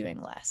now. We're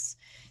doing less.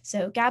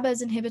 So GABA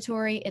is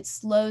inhibitory. It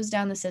slows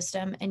down the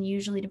system, and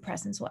usually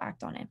depressants will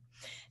act on it.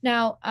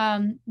 Now,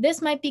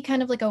 this might be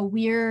kind of like a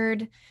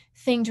weird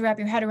thing to wrap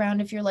your head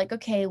around if you're like,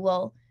 okay,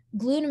 well,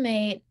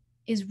 glutamate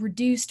is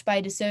reduced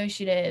by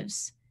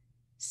dissociatives.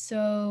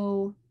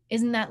 So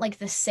isn't that like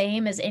the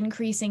same as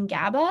increasing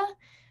GABA?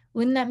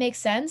 Wouldn't that make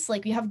sense?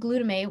 Like you have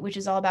glutamate, which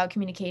is all about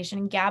communication,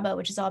 and GABA,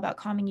 which is all about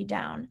calming you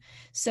down.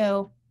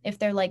 So if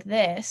they're like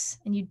this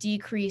and you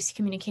decrease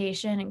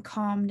communication and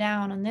calm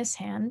down on this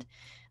hand,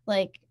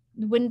 like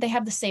wouldn't they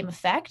have the same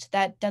effect?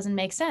 That doesn't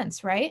make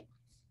sense, right?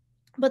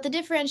 But the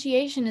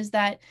differentiation is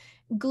that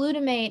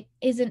glutamate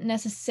isn't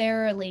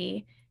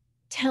necessarily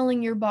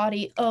telling your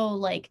body, oh,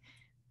 like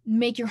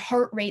make your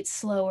heart rate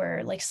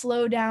slower, like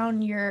slow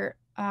down your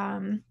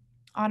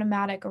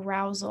autonomic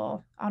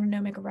arousal.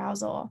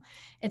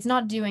 It's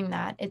not doing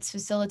that. It's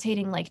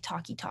facilitating like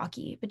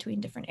talkie-talkie between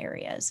different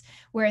areas.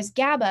 Whereas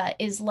GABA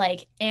is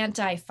like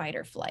anti-fight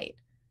or flight.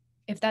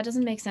 If that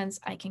doesn't make sense,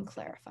 I can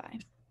clarify.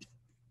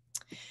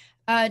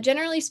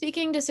 Generally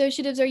speaking,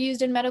 dissociatives are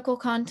used in medical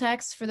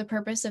contexts for the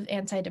purpose of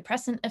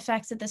antidepressant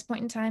effects at this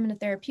point in time in a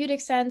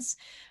therapeutic sense.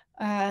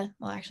 Well,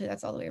 actually,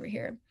 that's all the way over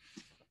here.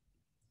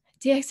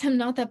 DXM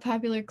not that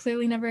popular,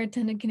 clearly never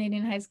attended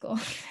Canadian high school.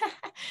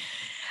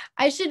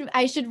 I should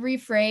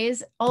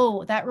rephrase.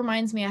 Oh, that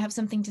reminds me, I have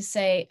something to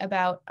say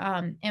about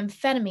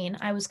amphetamine.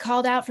 I was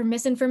called out for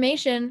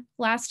misinformation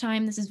last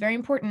time. This is very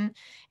important.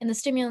 In the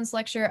stimulants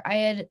lecture, I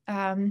had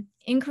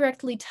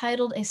incorrectly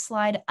titled a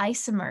slide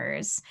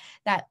isomers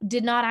that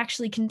did not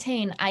actually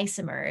contain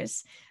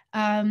isomers.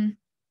 And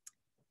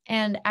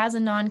as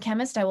a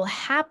non-chemist, I will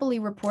happily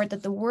report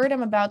that the word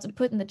I'm about to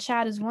put in the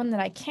chat is one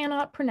that I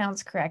cannot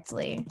pronounce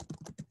correctly.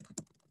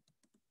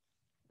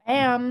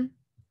 Bam.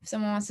 If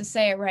someone wants to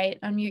say it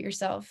right, unmute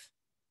yourself.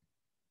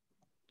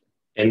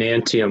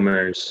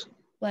 Enantiomers.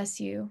 Bless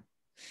you.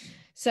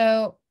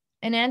 So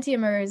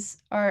enantiomers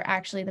are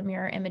actually the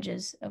mirror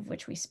images of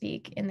which we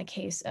speak in the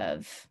case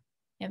of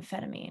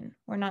amphetamine.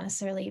 Or not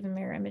necessarily even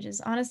mirror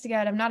images. Honest to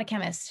God, I'm not a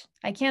chemist.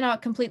 I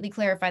cannot completely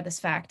clarify this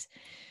fact.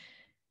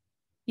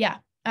 Yeah.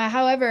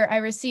 However, I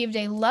received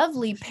a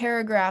lovely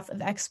paragraph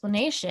of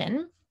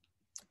explanation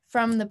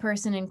from the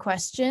person in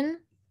question,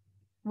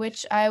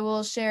 which I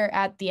will share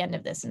at the end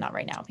of this and not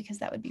right now because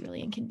that would be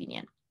really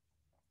inconvenient.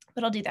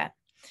 But I'll do that.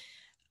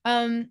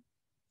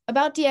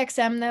 About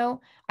DXM though,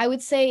 I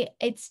would say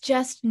it's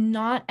just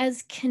not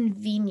as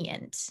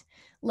convenient.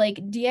 Like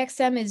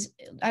DXM is,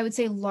 I would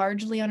say,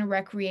 largely on a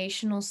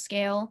recreational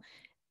scale.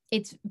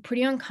 It's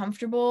pretty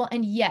uncomfortable.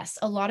 And yes,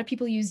 a lot of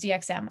people use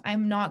DXM.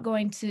 I'm not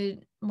going to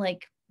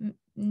like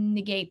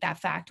negate that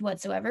fact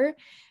whatsoever.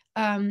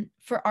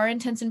 For our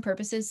intents and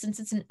purposes, since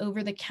it's an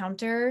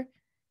over-the-counter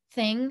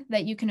thing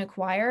that you can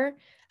acquire,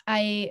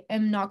 I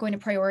am not going to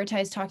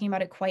prioritize talking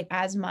about it quite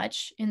as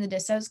much in the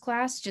dissos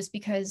class, just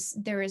because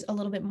there is a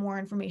little bit more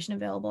information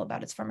available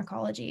about its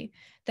pharmacology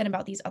than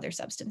about these other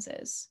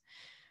substances.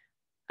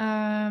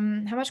 How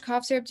much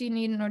cough syrup do you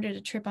need in order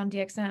to trip on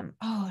DXM?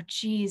 Oh,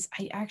 geez,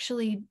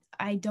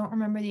 I don't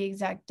remember the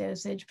exact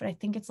dosage, but I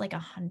think it's like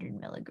 100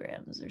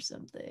 milligrams or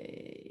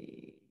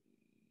something.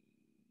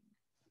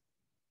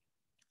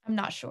 I'm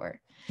not sure.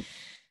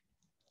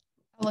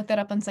 I'll look that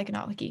up on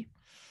Psychonaut.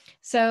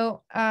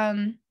 So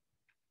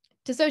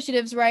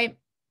dissociatives, right?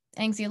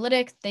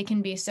 Anxiolytic, they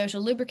can be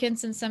social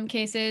lubricants in some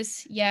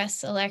cases.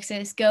 Yes,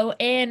 Alexis, go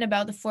in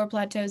about the 4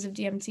 plateaus of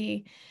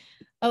DMT.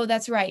 Oh,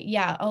 that's right.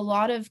 Yeah, a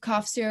lot of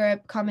cough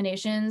syrup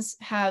combinations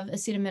have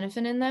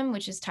acetaminophen in them,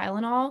 which is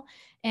Tylenol,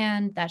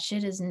 and that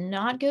shit is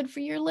not good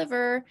for your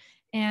liver.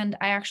 And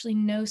I actually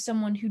know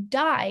someone who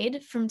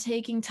died from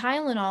taking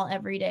Tylenol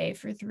every day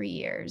for 3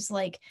 years.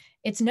 Like,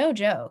 it's no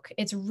joke.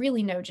 It's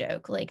really no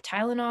joke. Like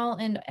Tylenol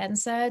and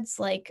NSAIDs,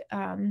 like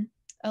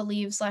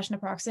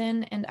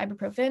Aleve/naproxen and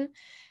ibuprofen.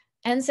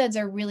 NSAIDs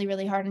are really,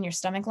 really hard on your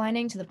stomach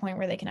lining to the point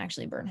where they can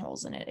actually burn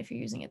holes in it if you're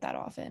using it that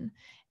often.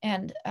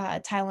 And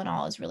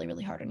Tylenol is really,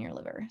 really hard on your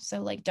liver.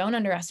 So like, don't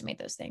underestimate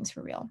those things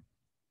for real.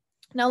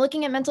 Now,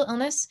 looking at mental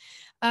illness,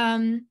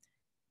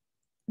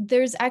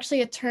 there's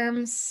actually a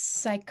term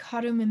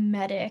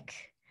psychotomimetic,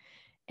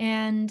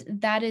 and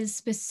that is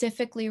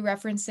specifically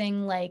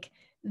referencing like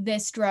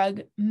this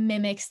drug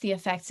mimics the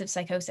effects of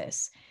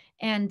psychosis,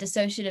 and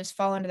dissociatives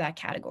fall into that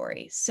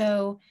category.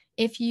 So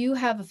if you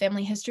have a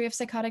family history of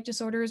psychotic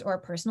disorders or a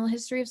personal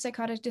history of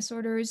psychotic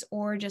disorders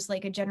or just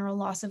like a general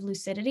loss of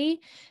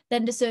lucidity,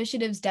 then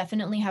dissociatives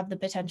definitely have the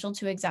potential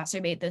to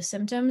exacerbate those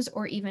symptoms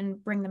or even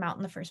bring them out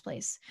in the first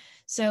place.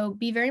 So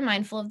be very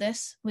mindful of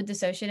this with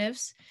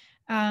dissociatives.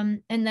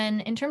 And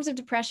then in terms of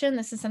depression,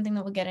 this is something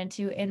that we'll get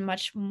into in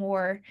much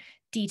more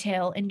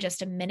detail in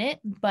just a minute,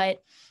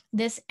 but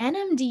this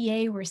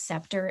NMDA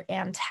receptor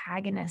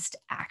antagonist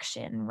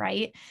action,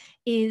 right,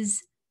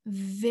 is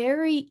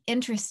very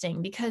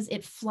interesting because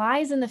it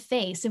flies in the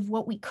face of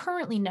what we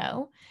currently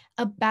know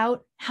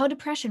about how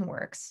depression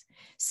works.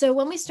 So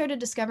when we started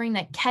discovering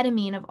that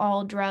ketamine of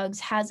all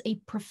drugs has a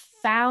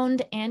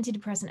profound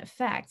antidepressant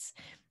effects,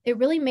 it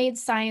really made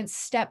science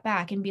step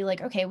back and be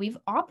like, okay, we've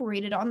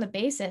operated on the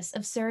basis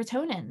of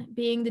serotonin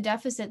being the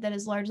deficit that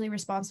is largely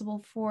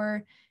responsible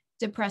for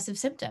depressive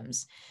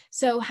symptoms.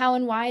 So how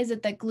and why is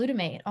it that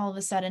glutamate all of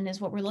a sudden is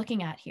what we're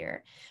looking at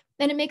here?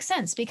 And it makes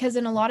sense because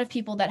in a lot of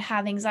people that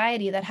have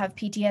anxiety, that have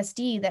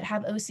PTSD, that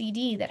have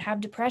OCD, that have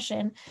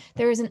depression,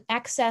 there is an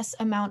excess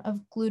amount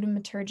of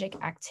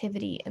glutamatergic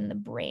activity in the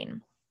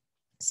brain.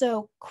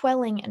 So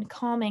quelling and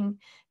calming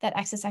that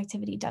excess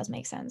activity does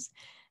make sense.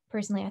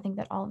 Personally, I think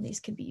that all of these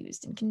could be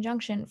used in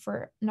conjunction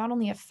for not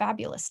only a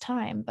fabulous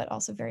time, but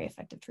also very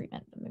effective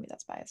treatment, but maybe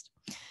that's biased.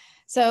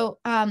 So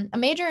a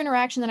major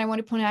interaction that I want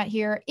to point out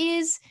here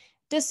is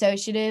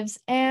dissociatives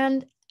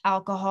and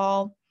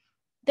alcohol.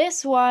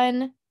 This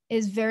one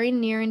is very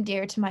near and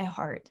dear to my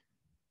heart.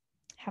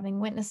 Having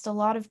witnessed a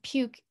lot of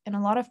puke in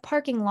a lot of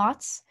parking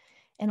lots,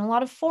 in a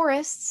lot of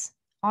forests,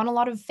 on a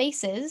lot of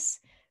faces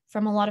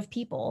from a lot of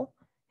people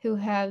who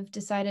have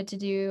decided to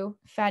do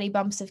fatty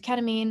bumps of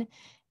ketamine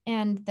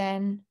and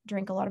then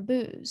drink a lot of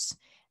booze.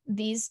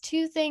 These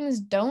two things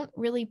don't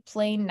really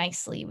play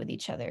nicely with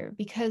each other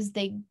because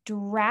they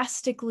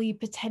drastically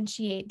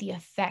potentiate the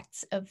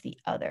effects of the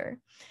other,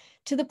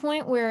 to the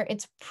point where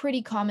it's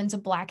pretty common to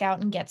black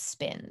out and get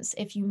spins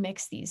if you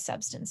mix these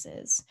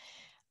substances.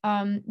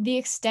 The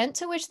extent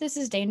to which this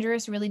is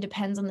dangerous really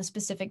depends on the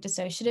specific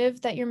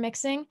dissociative that you're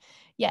mixing.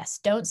 Yes,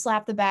 don't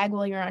slap the bag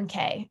while you're on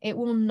K. It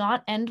will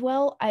not end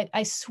well.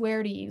 I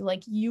swear to you,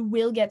 like you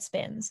will get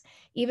spins.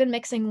 Even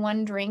mixing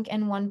one drink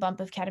and one bump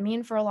of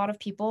ketamine for a lot of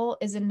people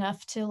is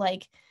enough to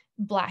like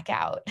black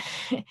out.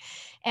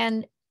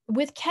 And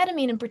with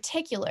ketamine in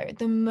particular,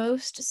 the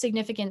most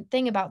significant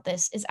thing about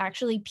this is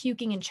actually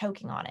puking and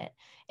choking on it.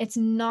 It's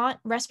not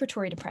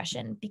respiratory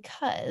depression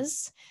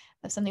because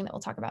of something that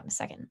we'll talk about in a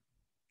second.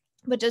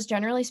 But just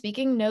generally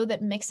speaking, know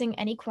that mixing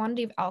any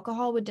quantity of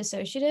alcohol with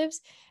dissociatives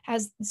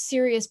has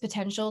serious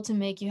potential to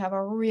make you have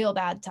a real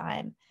bad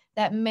time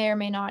that may or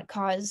may not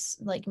cause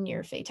like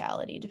near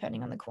fatality,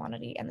 depending on the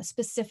quantity and the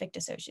specific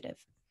dissociative.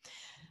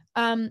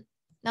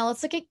 Now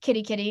let's look at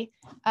kitty.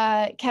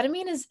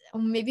 Ketamine is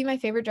maybe my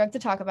favorite drug to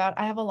talk about.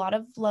 I have a lot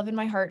of love in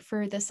my heart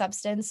for this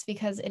substance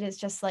because it is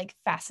just like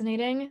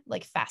fascinating.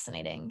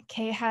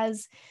 K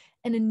has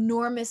an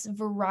enormous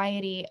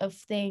variety of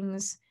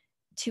things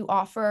to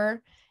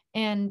offer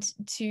and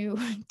to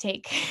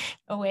take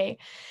away.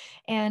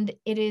 And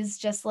it is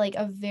just like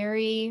a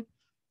very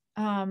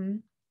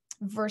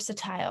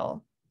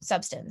versatile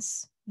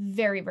substance,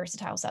 very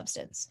versatile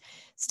substance.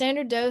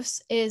 Standard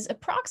dose is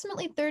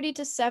approximately 30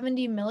 to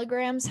 70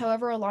 milligrams.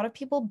 However, a lot of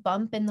people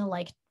bump in the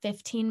like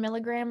 15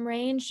 milligram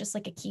range, just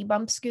like a key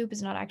bump scoop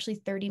is not actually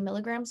 30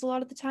 milligrams a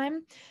lot of the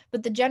time.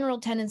 But the general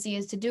tendency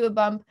is to do a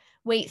bump,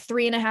 wait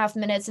 3.5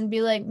 minutes and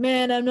be like,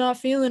 man, I'm not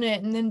feeling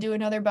it. And then do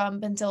another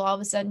bump until all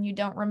of a sudden you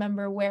don't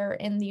remember where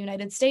in the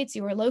United States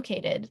you are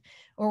located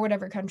or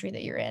whatever country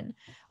that you're in.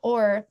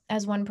 Or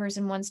as one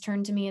person once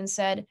turned to me and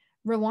said,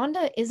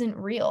 Rwanda isn't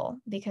real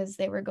because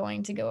they were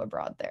going to go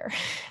abroad there.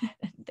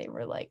 They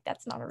were like,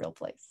 that's not a real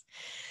place.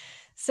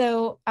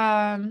 So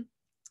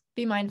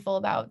be mindful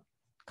about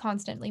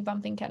constantly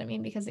bumping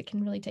ketamine because it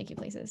can really take you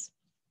places.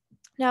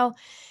 Now,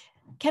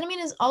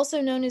 ketamine is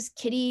also known as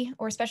kitty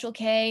or special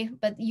K,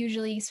 but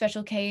usually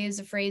special K is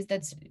a phrase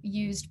that's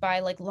used by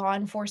like law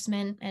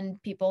enforcement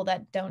and people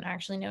that don't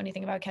actually know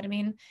anything about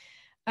ketamine.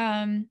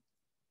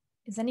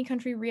 Is any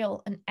country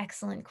real? An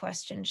excellent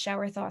question.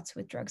 Shower thoughts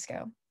with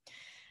DrugsCo.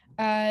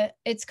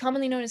 It's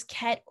commonly known as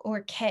Ket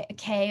or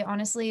K,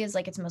 honestly, is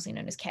like it's mostly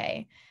known as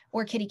K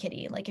or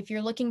kitty. Like if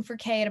you're looking for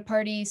K at a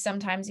party,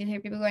 sometimes you hear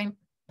people going,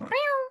 meow,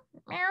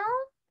 meow,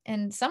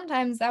 and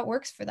sometimes that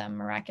works for them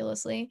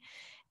miraculously.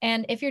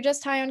 And if you're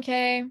just high on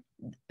K,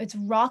 it's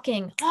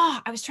rocking.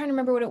 I was trying to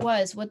remember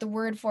what the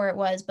word for it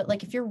was, but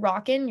like if you're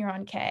rocking, you're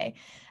on K.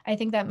 I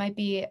think that might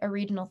be a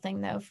regional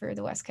thing though for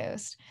the West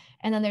Coast.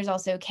 And then there's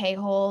also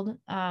K-hold,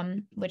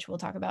 which we'll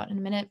talk about in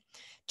a minute.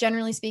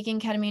 Generally speaking,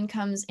 ketamine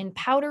comes in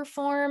powder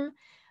form,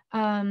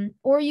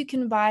 or you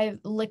can buy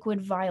liquid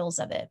vials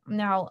of it.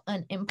 Now,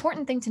 an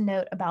important thing to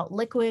note about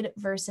liquid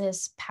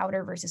versus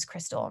powder versus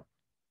crystal.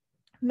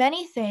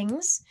 Many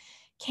things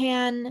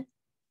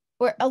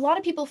or a lot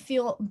of people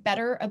feel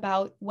better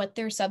about what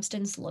their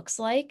substance looks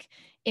like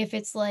if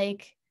it's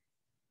like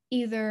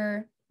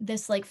either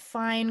this like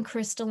fine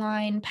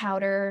crystalline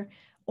powder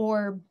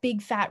or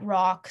big fat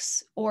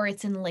rocks, or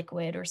it's in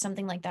liquid or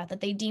something like that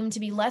they deem to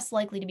be less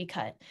likely to be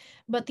cut.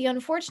 But the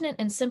unfortunate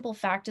and simple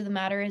fact of the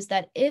matter is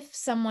that if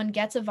someone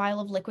gets a vial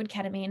of liquid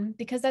ketamine,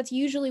 because that's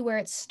usually where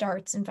it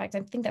starts, in fact,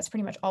 I think that's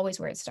pretty much always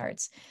where it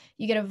starts.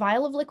 You get a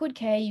vial of liquid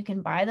K, you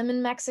can buy them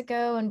in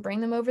Mexico and bring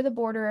them over the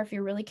border if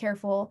you're really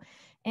careful.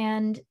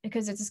 And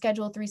because it's a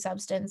Schedule III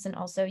substance, and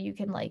also you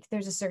can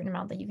there's a certain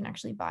amount that you can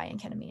actually buy in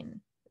ketamine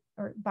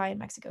or buy in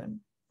Mexico, and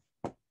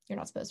you're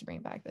not supposed to bring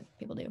it back, but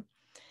people do.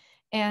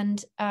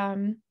 And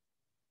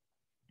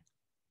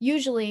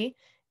usually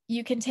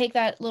you can take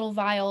that little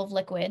vial of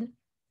liquid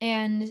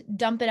and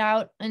dump it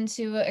out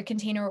into a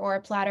container or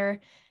a platter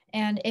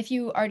And if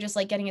you are just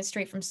like getting it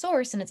straight from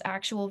source and it's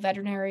actual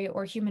veterinary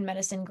or human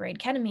medicine grade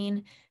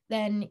ketamine,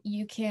 then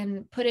you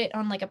can put it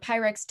on like a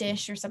Pyrex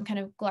dish or some kind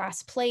of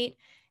glass plate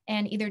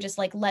and either just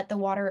like let the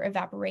water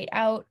evaporate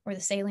out or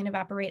the saline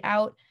evaporate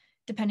out,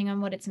 depending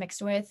on what it's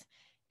mixed with,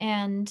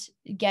 and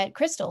get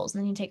crystals.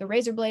 And then you take a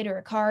razor blade or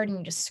a card and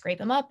you just scrape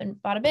them up and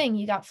bada bing,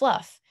 you got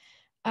fluff.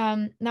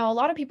 Now, a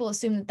lot of people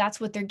assume that that's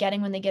what they're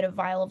getting when they get a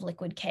vial of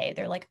liquid K.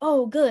 They're like,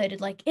 oh,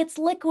 good, like it's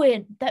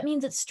liquid. That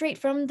means it's straight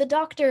from the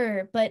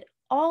doctor. But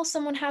all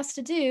someone has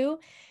to do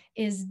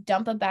is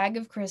dump a bag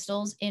of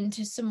crystals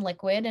into some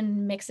liquid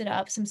and mix it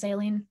up, some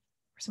saline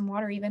or some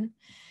water even,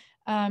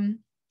 and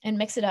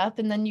mix it up.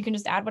 And then you can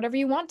just add whatever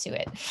you want to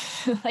it.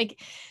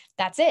 Like,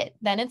 that's it.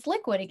 Then it's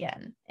liquid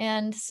again.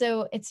 And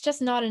so it's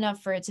just not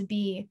enough for it to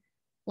be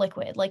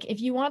liquid. Like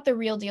if you want the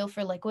real deal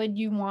for liquid,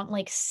 you want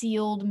like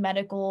sealed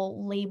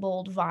medical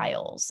labeled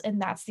vials. And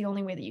that's the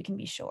only way that you can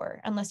be sure,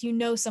 unless you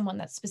know someone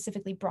that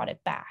specifically brought it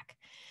back.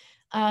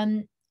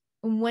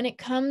 When it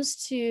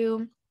comes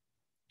to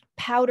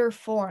powder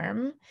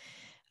form,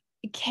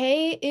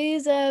 K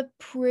is a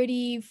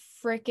pretty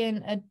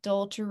freaking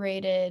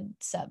adulterated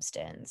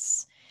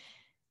substance.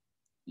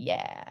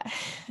 Yeah,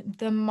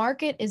 the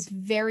market is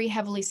very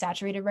heavily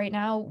saturated right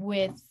now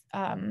with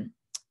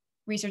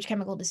research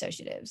chemical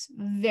dissociatives,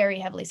 very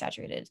heavily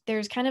saturated.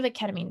 There's kind of a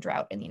ketamine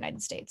drought in the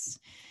United States,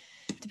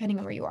 depending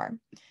on where you are.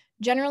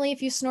 Generally,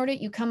 if you snort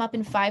it, you come up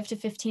in 5 to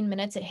 15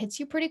 minutes. It hits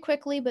you pretty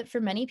quickly, but for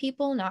many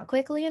people, not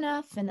quickly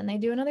enough. And then they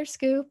do another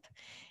scoop.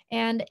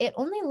 And it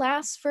only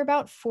lasts for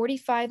about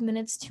 45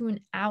 minutes to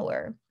an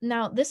hour.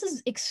 Now, this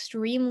is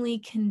extremely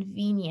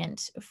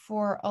convenient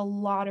for a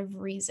lot of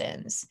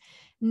reasons,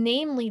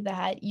 namely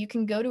that you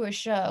can go to a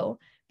show,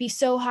 be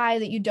so high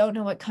that you don't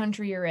know what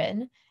country you're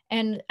in,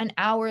 and an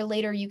hour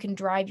later you can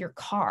drive your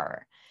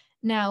car.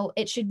 Now,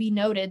 it should be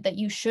noted that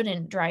you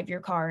shouldn't drive your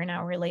car an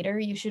hour later.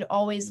 You should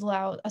always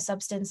allow a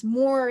substance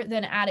more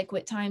than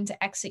adequate time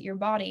to exit your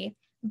body.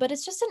 But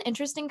it's just an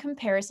interesting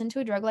comparison to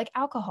a drug like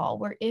alcohol,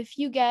 where if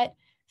you get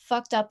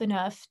fucked up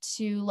enough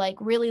to like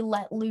really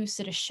let loose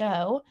at a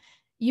show,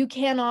 you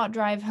cannot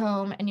drive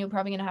home and you're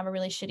probably going to have a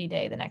really shitty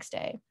day the next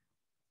day.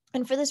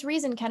 And for this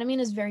reason,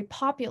 ketamine is very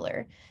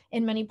popular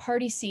in many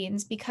party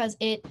scenes because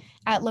it,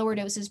 at lower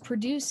doses,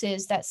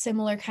 produces that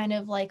similar kind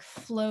of like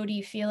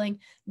floaty feeling.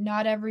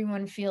 Not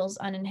everyone feels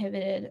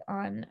uninhibited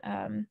on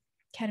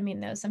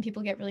ketamine, though. Some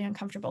people get really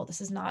uncomfortable. This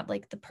is not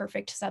like the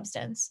perfect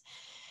substance.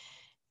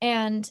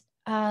 And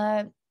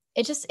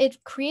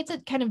it creates a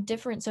kind of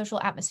different social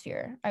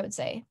atmosphere, I would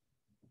say,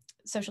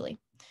 socially.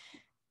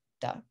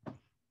 Duh.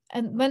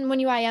 And when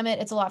you IM it,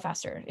 it's a lot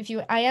faster. If you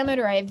IM it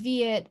or IV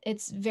it,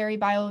 it's very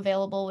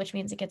bioavailable, which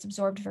means it gets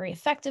absorbed very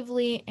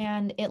effectively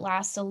and it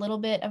lasts a little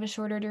bit of a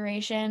shorter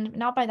duration,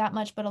 not by that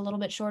much, but a little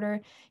bit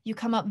shorter. You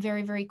come up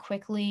very, very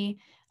quickly.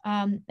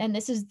 And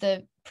this is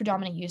the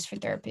predominant use for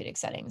therapeutic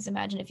settings.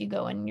 Imagine if you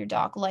go and your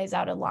doc lays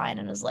out a line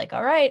and is like,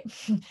 all right,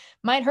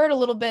 might hurt a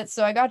little bit.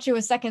 So I got you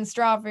a second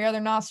straw for your other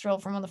nostril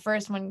from when the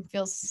first one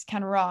feels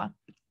kind of raw.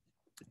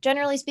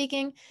 Generally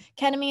speaking,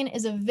 ketamine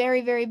is a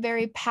very, very,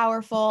 very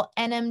powerful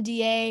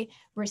NMDA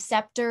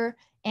receptor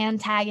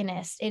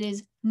antagonist. It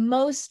is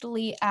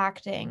mostly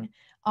acting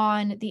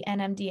on the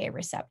NMDA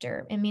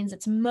receptor. It means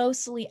it's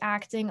mostly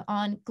acting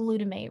on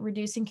glutamate,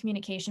 reducing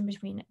communication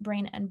between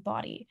brain and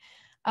body.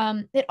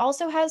 It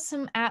also has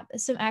some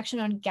action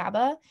on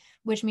GABA,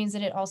 which means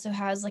that it also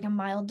has like a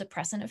mild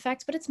depressant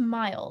effect, but it's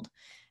mild,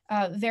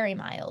 very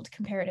mild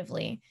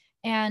comparatively,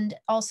 and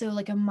also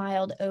like a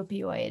mild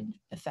opioid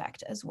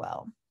effect as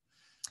well.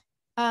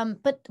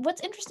 But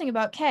what's interesting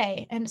about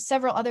K and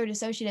several other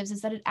dissociatives is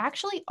that it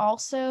actually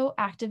also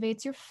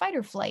activates your fight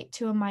or flight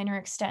to a minor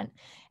extent.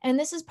 And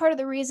this is part of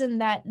the reason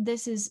that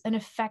this is an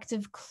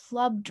effective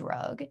club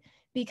drug,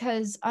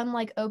 because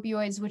unlike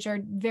opioids, which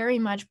are very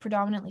much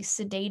predominantly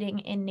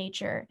sedating in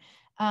nature,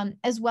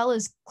 as well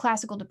as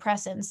classical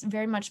depressants,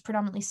 very much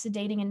predominantly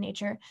sedating in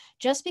nature,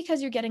 just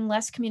because you're getting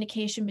less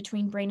communication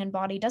between brain and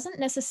body doesn't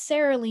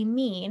necessarily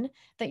mean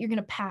that you're going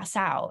to pass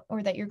out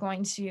or that you're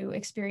going to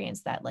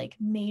experience that like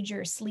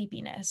major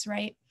sleepiness,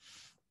 right?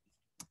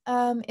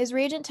 Is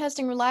reagent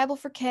testing reliable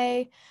for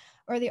K,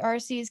 or are the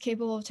RCs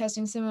capable of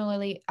testing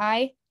similarly?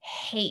 I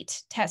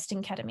hate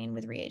testing ketamine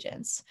with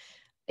reagents.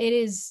 It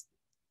is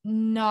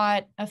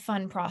not a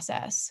fun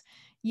process.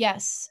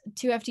 Yes,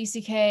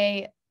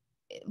 2-FTCK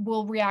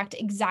will react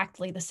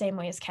exactly the same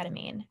way as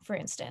ketamine, for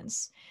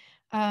instance.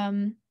 Let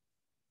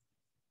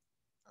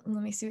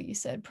me see what you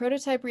said.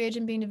 Prototype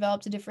reagent being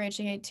developed to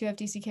differentiate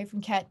 2-FTCK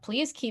from KET.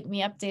 Please keep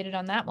me updated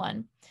on that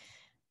one.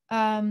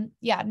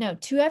 Yeah, no,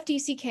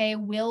 2-FTCK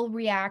will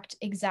react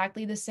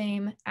exactly the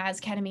same as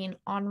ketamine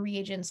on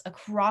reagents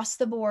across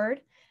the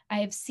board. I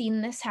have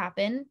seen this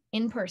happen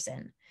in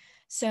person.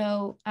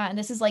 So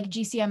this is like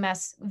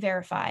GCMS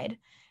verified.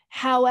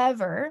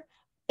 However,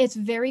 it's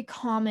very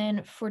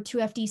common for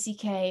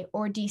 2-FDCK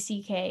or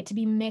DCK to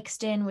be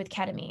mixed in with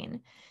ketamine.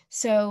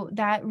 So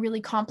that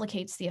really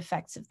complicates the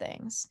effects of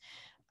things.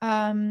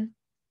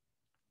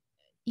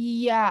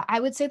 Yeah,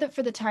 I would say that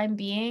for the time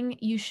being,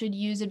 you should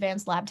use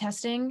advanced lab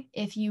testing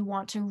if you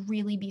want to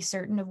really be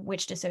certain of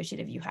which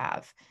dissociative you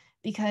have,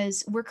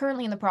 because we're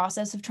currently in the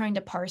process of trying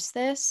to parse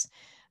this.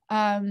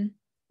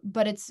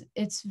 But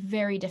it's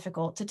very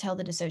difficult to tell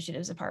the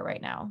dissociatives apart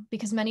right now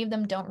because many of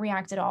them don't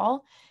react at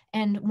all.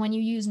 And when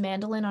you use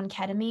mandolin on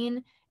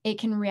ketamine, it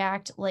can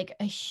react like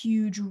a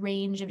huge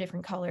range of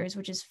different colors,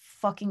 which is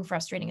fucking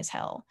frustrating as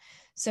hell.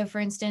 So for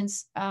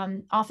instance,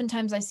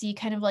 oftentimes I see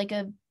kind of like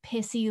a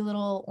pissy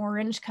little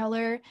orange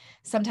color.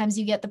 Sometimes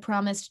you get the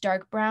promised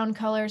dark brown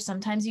color.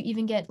 Sometimes you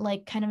even get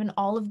like kind of an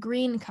olive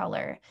green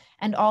color.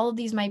 And all of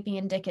these might be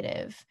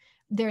indicative.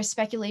 There's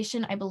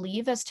speculation, I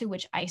believe, as to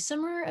which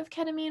isomer of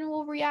ketamine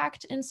will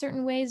react in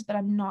certain ways, but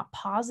I'm not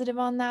positive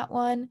on that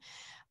one.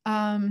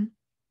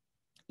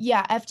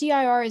 Yeah,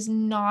 FDIR is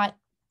not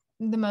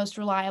the most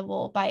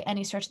reliable by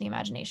any stretch of the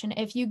imagination.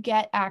 If you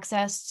get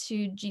access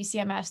to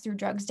GCMS through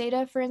drugs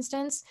data, for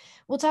instance,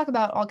 we'll talk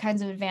about all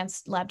kinds of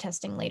advanced lab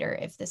testing later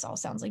if this all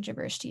sounds like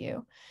gibberish to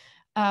you.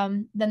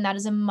 Then that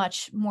is a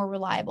much more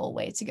reliable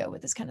way to go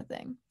with this kind of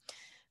thing.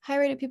 High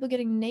rate of people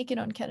getting naked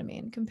on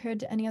ketamine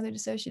compared to any other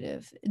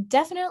dissociative.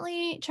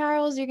 Definitely,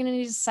 Charles, you're going to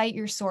need to cite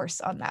your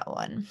source on that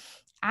one.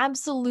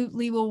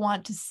 Absolutely will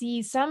want to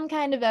see some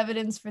kind of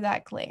evidence for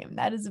that claim.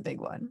 That is a big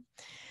one.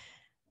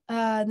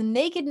 The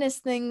nakedness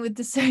thing with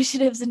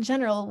dissociatives in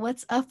general,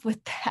 what's up with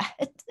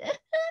that?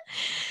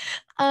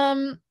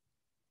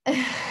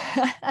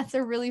 That's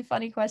a really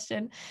funny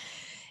question.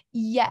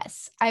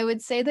 Yes, I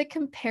would say that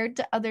compared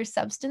to other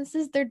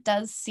substances, there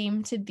does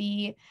seem to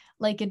be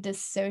like a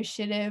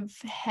dissociative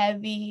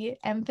heavy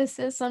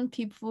emphasis on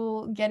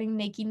people getting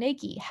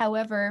naked.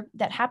 However,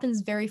 that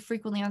happens very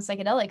frequently on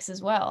psychedelics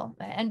as well.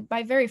 And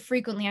by very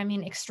frequently, I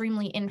mean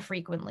extremely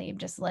infrequently,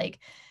 just like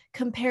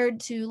compared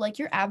to like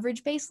your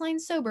average baseline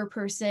sober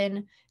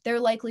person, their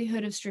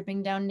likelihood of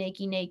stripping down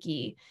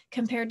naked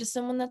compared to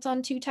someone that's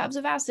on 2 tabs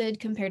of acid,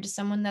 compared to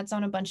someone that's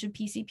on a bunch of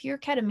PCP or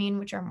ketamine,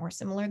 which are more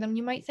similar than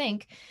you might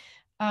think.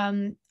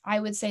 I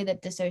would say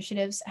that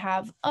dissociatives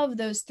have, of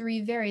those 3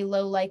 very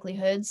low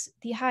likelihoods,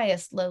 the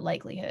highest low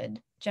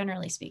likelihood,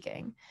 generally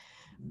speaking.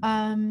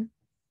 Again,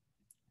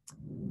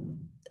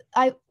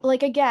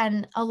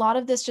 a lot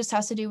of this just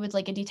has to do with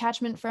like a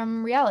detachment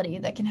from reality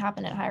that can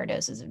happen at higher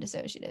doses of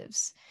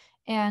dissociatives.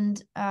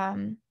 And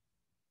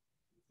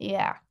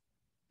yeah,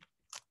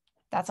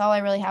 that's all I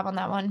really have on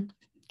that one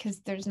because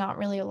there's not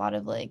really a lot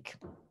of like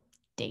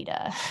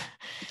data.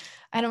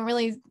 I don't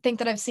really think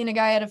that I've seen a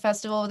guy at a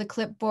festival with a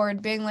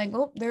clipboard being like,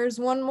 oh, there's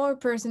one more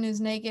person who's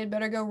naked,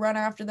 better go run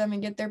after them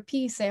and get their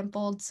pee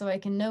sampled so I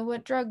can know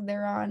what drug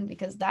they're on,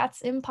 because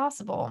that's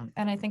impossible.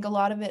 And I think a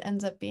lot of it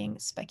ends up being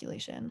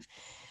speculation.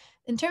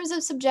 In terms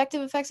of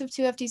subjective effects of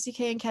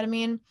 2-FDCK and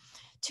ketamine,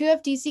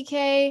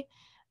 2-FDCK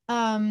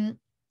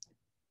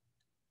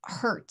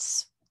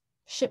hurts.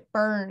 Shit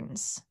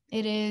burns.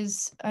 It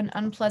is an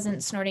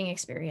unpleasant snorting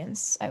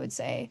experience, I would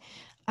say.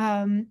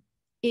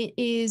 It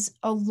is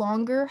a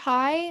longer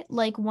high,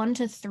 like 1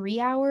 to 3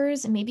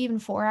 hours, maybe even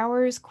 4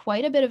 hours,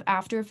 quite a bit of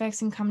after effects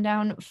can come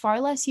down, far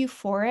less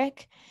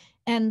euphoric,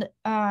 and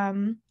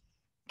kind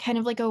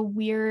of like a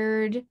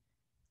weird,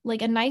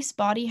 like a nice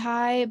body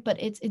high, but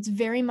it's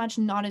very much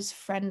not as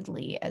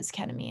friendly as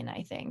ketamine,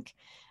 I think.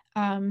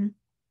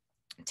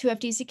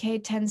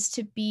 2-FDCK tends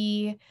to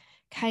be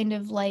kind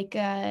of like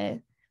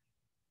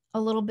a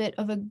little bit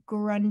of a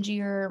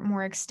grungier,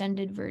 more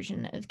extended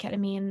version of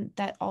ketamine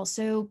that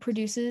also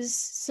produces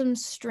some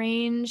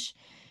strange,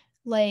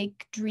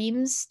 like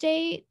dream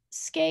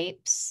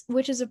statescapes,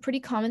 which is a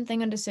pretty common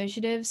thing on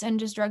dissociatives and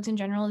just drugs in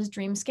general, is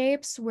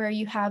dreamscapes, where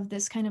you have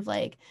this kind of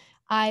like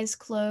eyes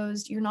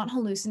closed, you're not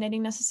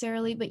hallucinating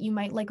necessarily, but you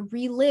might like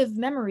relive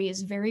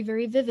memories very,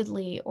 very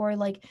vividly, or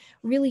like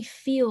really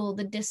feel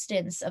the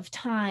distance of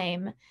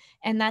time.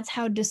 And that's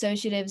how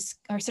dissociatives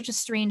are such a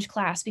strange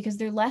class, because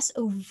they're less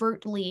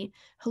overtly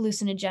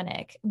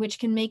hallucinogenic, which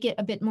can make it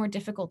a bit more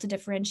difficult to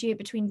differentiate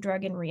between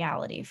drug and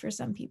reality for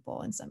some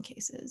people in some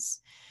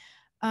cases.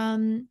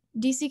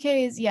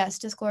 DCK is, yes,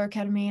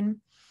 dyschloroketamine.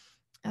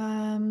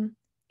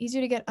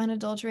 Easier to get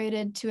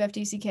unadulterated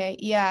 2-FDCK.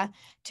 Yeah,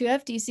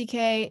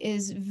 2-FDCK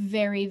is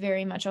very,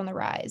 very much on the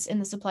rise in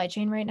the supply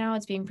chain right now.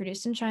 It's being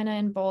produced in China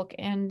in bulk,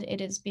 and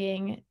it is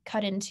being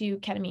cut into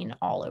ketamine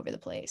all over the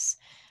place.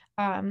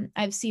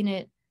 I've seen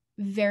it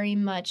very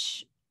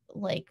much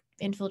like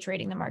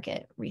infiltrating the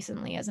market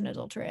recently as an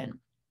adulterant.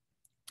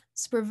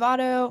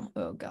 Spravato,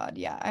 oh God,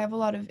 yeah, I have a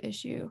lot of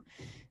issue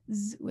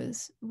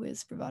with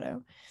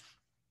Spravato.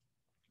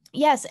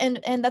 Yes,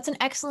 and that's an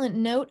excellent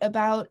note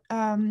about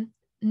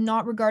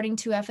not regarding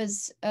 2F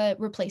as a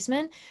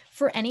replacement.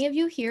 For any of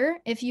you here,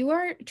 if you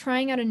are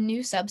trying out a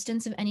new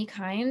substance of any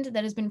kind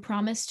that has been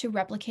promised to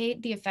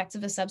replicate the effects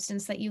of a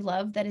substance that you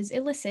love that is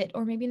illicit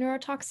or maybe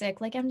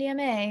neurotoxic like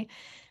MDMA,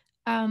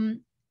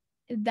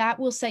 that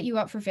will set you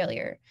up for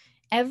failure.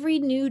 Every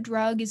new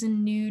drug is a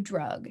new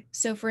drug.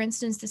 So for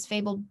instance, this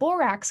fabled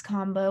borax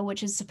combo,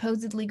 which is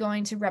supposedly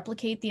going to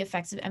replicate the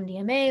effects of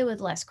MDMA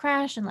with less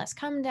crash and less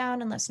come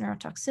down and less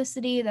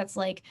neurotoxicity, that's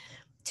like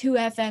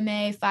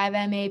 2-FMA,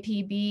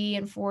 5-MAPB,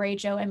 and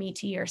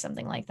 4-HOMET or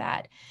something like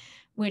that,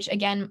 which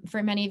again,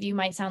 for many of you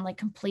might sound like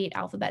complete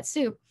alphabet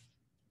soup.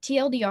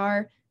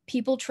 TLDR,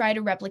 people try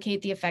to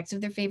replicate the effects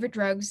of their favorite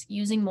drugs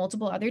using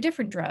multiple other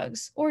different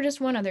drugs or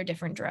just one other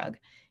different drug.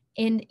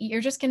 And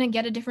you're just going to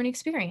get a different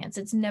experience.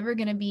 It's never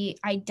going to be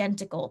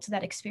identical to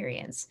that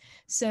experience.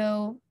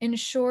 So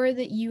ensure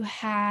that you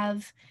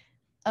have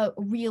a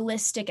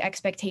realistic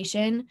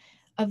expectation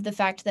of the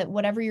fact that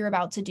whatever you're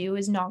about to do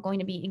is not going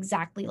to be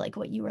exactly like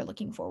what you are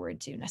looking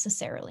forward to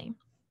necessarily.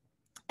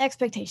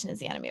 Expectation is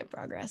the enemy of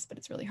progress, but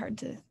it's really hard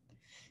to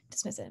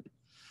dismiss it.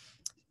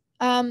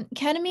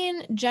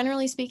 Ketamine,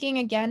 generally speaking,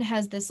 again,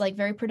 has this like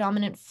very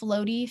predominant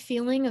floaty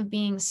feeling of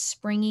being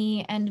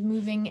springy and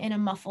moving in a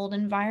muffled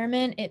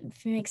environment. It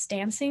makes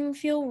dancing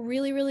feel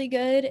really, really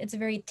good. It's a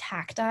very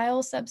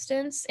tactile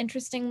substance,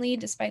 interestingly,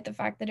 despite the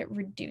fact that it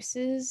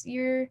reduces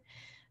your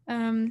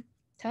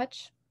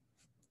touch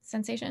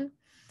sensation,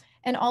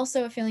 and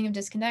also a feeling of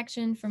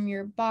disconnection from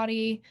your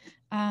body.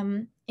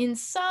 In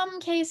some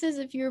cases,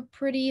 if you're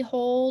pretty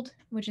hold,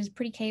 which is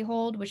pretty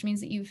K-hold, which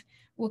means that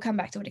we'll come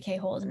back to what a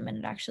K-hold in a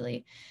minute,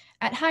 actually.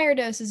 At higher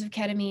doses of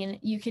ketamine,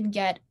 you can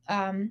get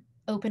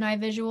open eye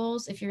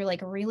visuals if you're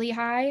like really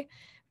high.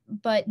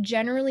 But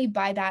generally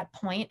by that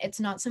point, it's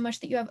not so much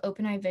that you have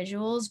open eye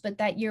visuals, but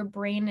that your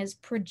brain is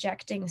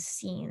projecting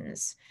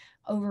scenes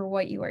over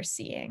what you are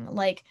seeing.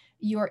 Like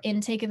your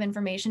intake of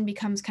information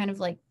becomes kind of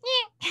like,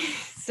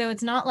 so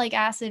it's not like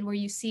acid where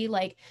you see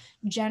like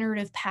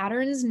generative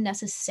patterns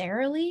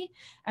necessarily.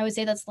 I would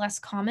say that's less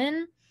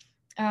common.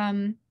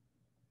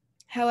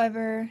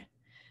 However,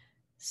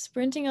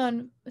 sprinting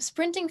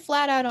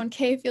flat out on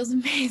K feels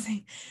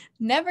amazing.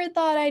 Never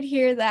thought I'd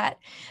hear that.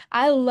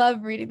 I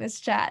love reading this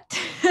chat.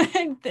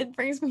 It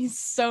brings me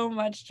so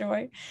much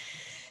joy.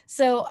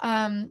 So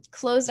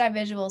closed eye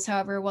visuals,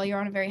 however, while you're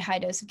on a very high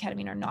dose of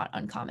ketamine, are not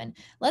uncommon.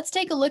 Let's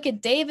take a look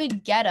at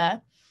David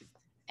Guetta.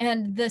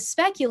 And the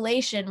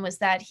speculation was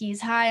that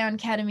he's high on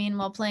ketamine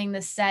while playing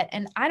this set.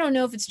 And I don't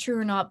know if it's true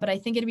or not, but I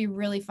think it'd be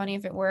really funny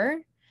if it were.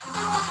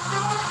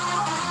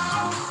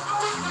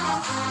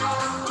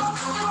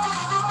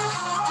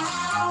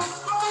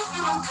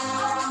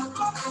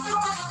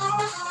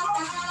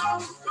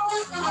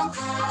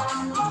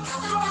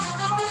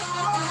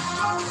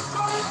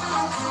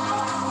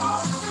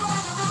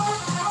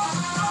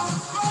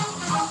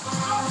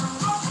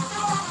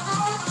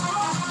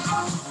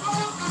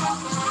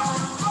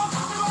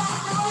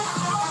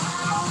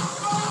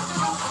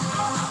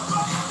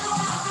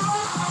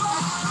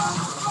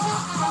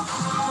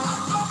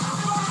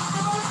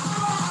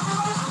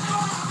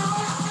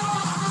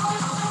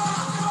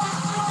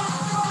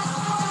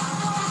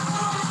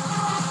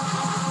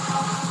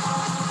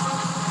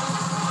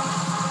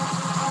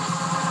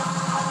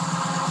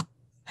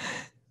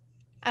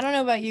 I don't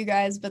know about you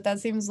guys, but that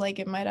seems like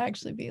it might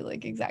actually be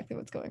like exactly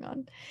what's going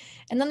on.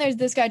 And then there's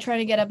this guy trying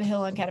to get up a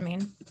hill on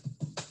ketamine.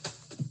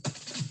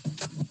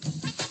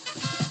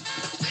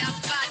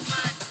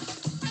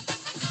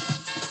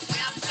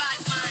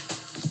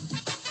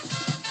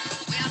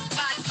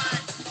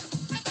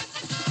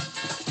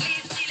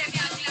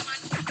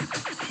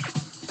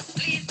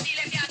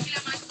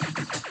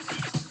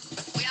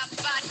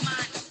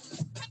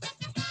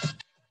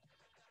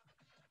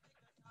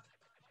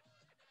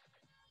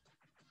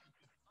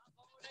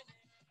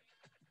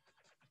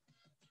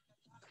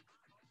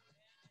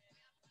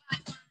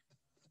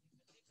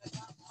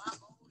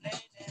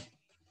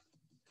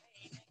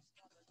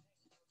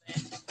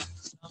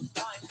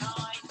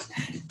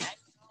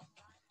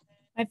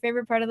 My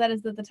favorite part of that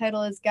is that the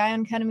title is Guy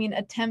on Ketamine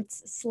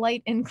Attempts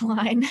Slight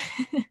Incline.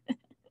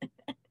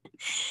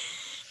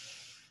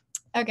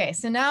 Okay,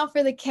 so now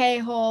for the K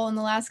hole in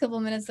the last couple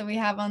of minutes that we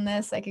have on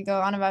this. I could go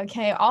on about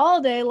K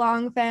all day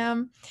long,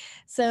 fam.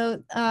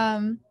 So,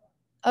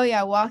 oh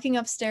yeah, walking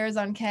upstairs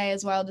on K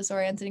is wild,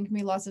 disoriented, and can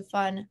be lots of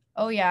fun.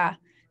 Oh yeah,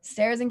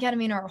 stairs and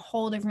ketamine are a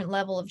whole different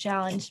level of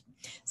challenge.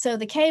 So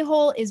the K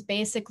hole is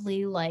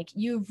basically like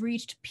you've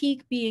reached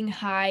peak being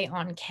high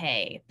on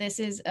K. This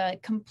is a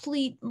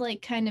complete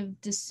like kind of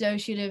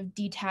dissociative,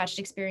 detached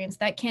experience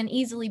that can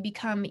easily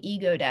become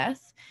ego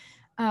death.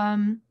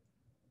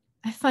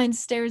 I find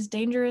stairs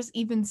dangerous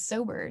even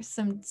sober.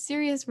 Some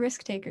serious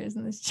risk takers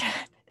in this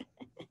chat.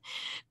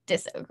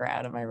 Disso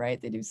crowd, am I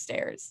right? They do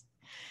stairs.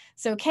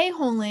 So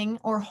K-holing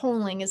or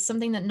holing is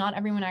something that not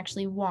everyone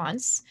actually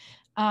wants.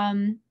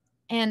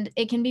 And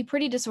it can be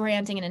pretty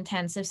disorienting and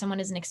intense if someone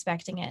isn't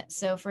expecting it.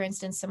 So for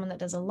instance, someone that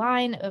does a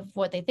line of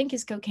what they think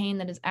is cocaine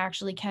that is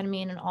actually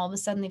ketamine, and all of a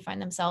sudden they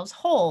find themselves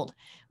holed,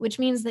 which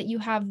means that you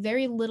have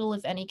very little,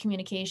 if any,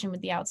 communication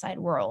with the outside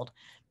world.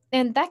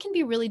 And that can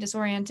be really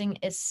disorienting,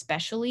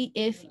 especially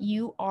if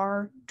you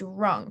are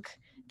drunk.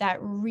 That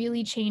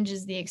really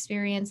changes the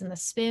experience, and the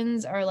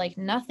spins are like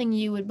nothing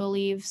you would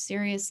believe,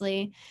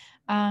 seriously.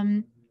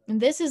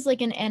 This is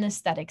like an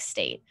anesthetic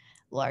state.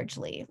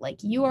 Largely,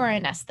 like you are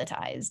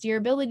anesthetized. Your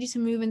ability to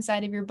move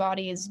inside of your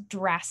body is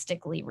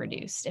drastically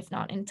reduced, if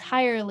not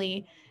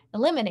entirely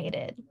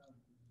eliminated.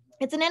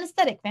 It's an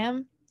anesthetic,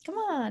 fam. Come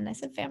on, I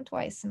said fam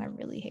twice and I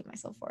really hate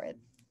myself for it.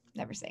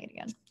 Never say it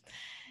again.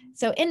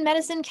 So in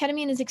medicine,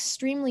 ketamine is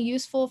extremely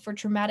useful for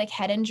traumatic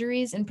head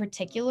injuries in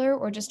particular,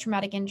 or just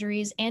traumatic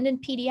injuries, and in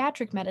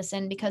pediatric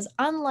medicine, because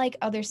unlike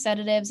other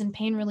sedatives and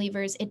pain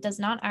relievers, it does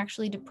not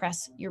actually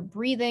depress your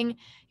breathing,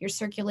 your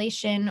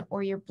circulation,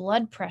 or your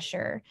blood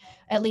pressure,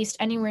 at least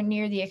anywhere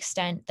near the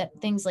extent that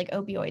things like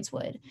opioids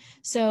would.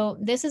 So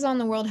this is on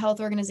the World Health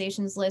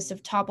Organization's list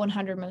of top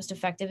 100 most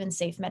effective and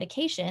safe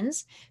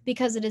medications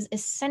because it is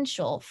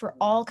essential for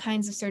all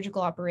kinds of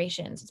surgical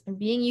operations. It's been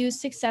being used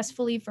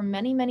successfully for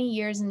many, many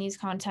years in these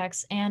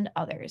contexts and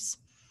others.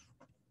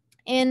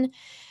 In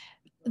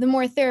the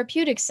more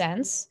therapeutic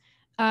sense,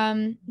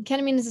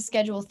 ketamine is a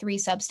Schedule III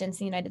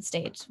substance in the United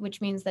States, which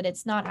means that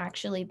it's not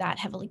actually that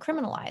heavily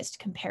criminalized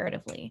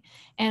comparatively.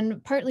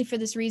 And partly for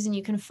this reason,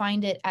 you can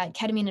find it at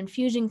ketamine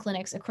infusion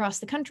clinics across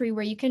the country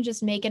where you can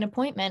just make an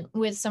appointment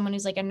with someone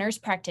who's like a nurse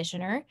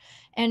practitioner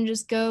and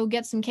just go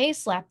get some K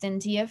slapped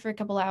into you for a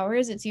couple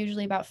hours. It's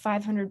usually about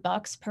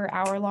 $500 per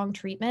hour-long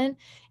treatment,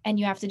 and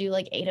you have to do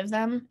like 8 of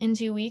them in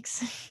 2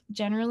 weeks,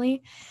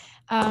 generally.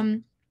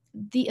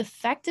 The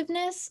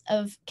effectiveness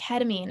of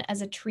ketamine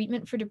as a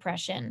treatment for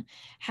depression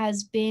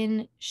has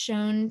been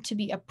shown to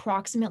be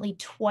approximately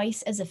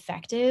twice as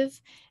effective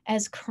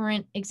as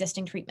current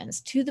existing treatments,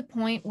 to the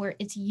point where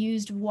it's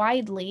used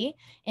widely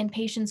in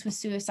patients with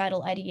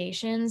suicidal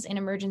ideations in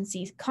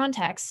emergency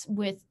contexts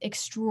with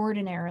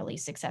extraordinarily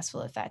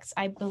successful effects.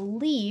 I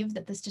believe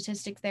that the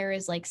statistic there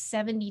is like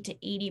 70 to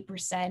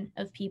 80%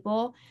 of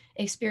people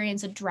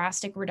experience a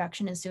drastic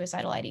reduction in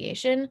suicidal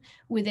ideation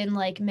within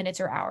like minutes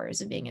or hours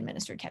of being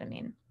administered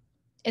ketamine.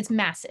 It's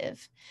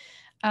massive.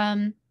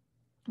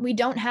 We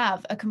don't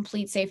have a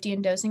complete safety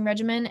and dosing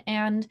regimen,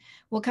 and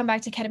we'll come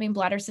back to ketamine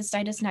bladder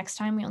cystitis next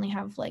time. We only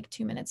have like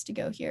 2 minutes to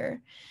go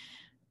here.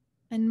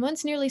 And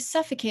once nearly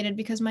suffocated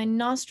because my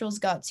nostrils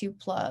got too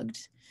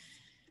plugged.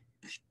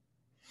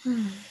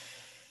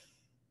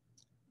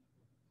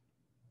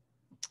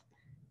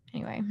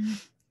 Anyway.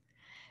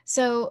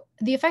 So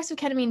the effects of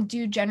ketamine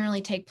do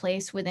generally take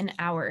place within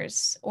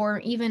hours or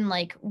even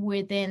like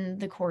within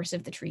the course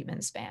of the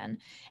treatment span.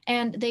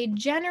 And they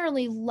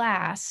generally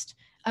last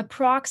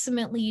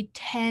approximately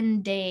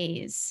 10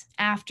 days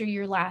after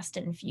your last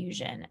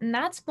infusion. And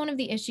that's one of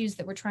the issues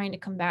that we're trying to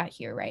combat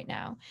here right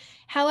now.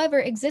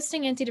 However,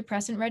 existing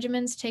antidepressant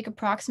regimens take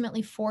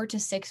approximately 4 to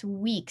 6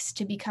 weeks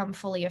to become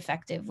fully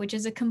effective, which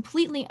is a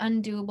completely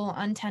undoable,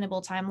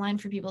 untenable timeline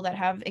for people that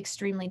have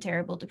extremely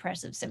terrible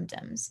depressive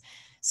symptoms.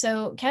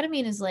 So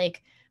ketamine is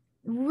like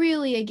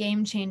really a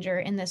game changer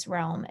in this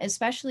realm,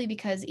 especially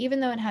because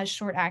even though it has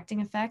short acting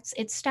effects,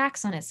 it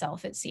stacks on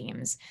itself, it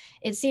seems.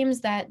 It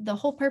seems that the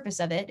whole purpose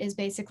of it is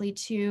basically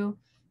to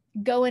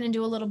go in and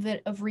do a little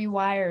bit of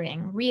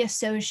rewiring,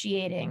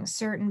 reassociating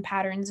certain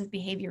patterns of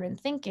behavior and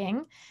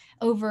thinking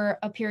over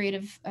a period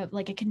of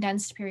like a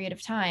condensed period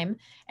of time,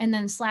 and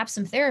then slap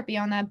some therapy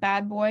on that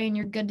bad boy and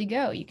you're good to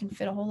go. You can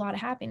fit a whole lot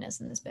of happiness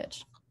in this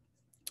bitch.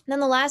 And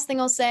then the last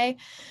thing I'll say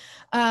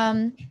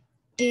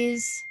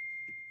is,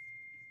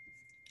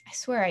 I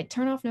swear I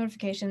turn off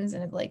notifications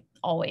and it like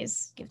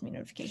always gives me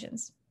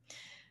notifications.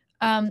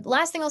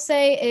 Last thing I'll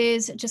say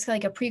is just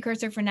like a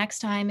precursor for next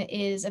time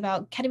is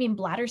about ketamine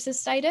bladder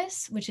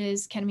cystitis, which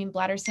is ketamine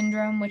bladder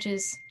syndrome, which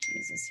is,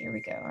 Jesus, here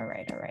we go. All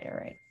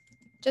right.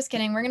 Just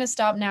kidding. We're going to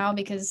stop now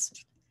because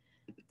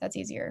that's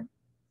easier.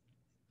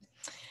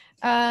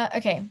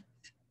 Okay.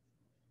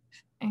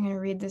 I'm going to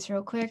read this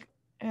real quick.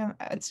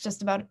 It's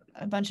just about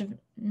a bunch of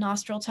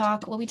nostril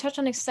talk. Will we touch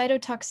on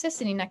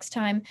excitotoxicity next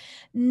time?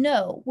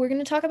 No, we're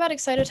going to talk about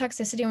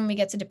excitotoxicity when we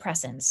get to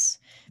depressants,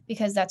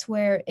 because that's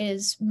where it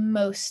is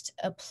most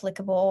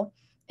applicable.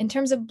 In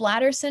terms of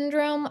bladder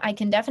syndrome, I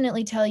can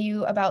definitely tell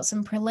you about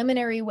some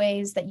preliminary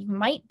ways that you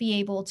might be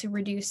able to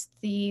reduce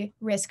the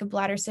risk of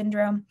bladder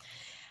syndrome.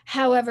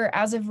 However,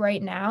 as of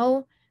right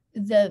now,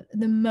 the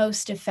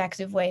most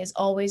effective way is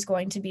always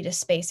going to be to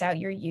space out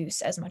your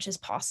use as much as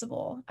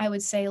possible. I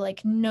would say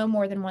like no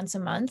more than once a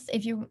month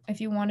if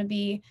you want to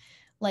be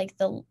like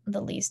the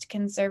least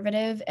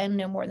conservative, and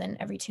no more than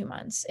every 2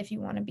 months if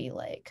you want to be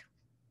like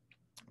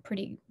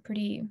pretty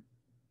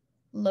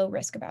low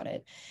risk about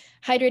it.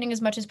 Hydrating as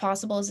much as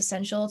possible is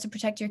essential to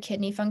protect your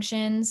kidney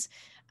functions,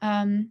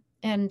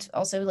 and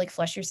also like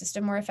flush your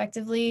system more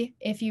effectively.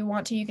 If you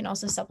want to, you can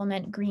also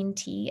supplement green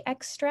tea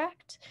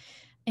extract.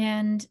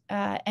 And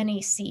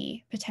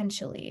NAC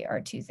potentially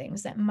are 2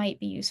 things that might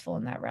be useful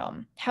in that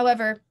realm.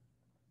 However,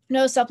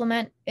 no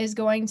supplement is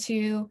going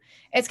to,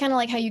 it's kind of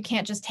like how you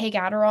can't just take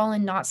Adderall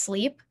and not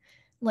sleep.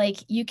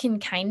 Like you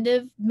can kind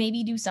of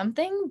maybe do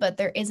something, but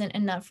there isn't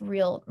enough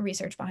real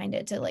research behind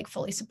it to like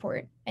fully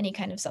support any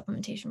kind of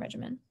supplementation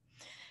regimen.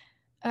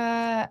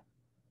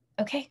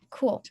 Okay,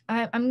 cool.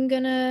 I'm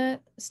gonna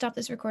stop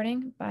this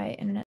recording by internet.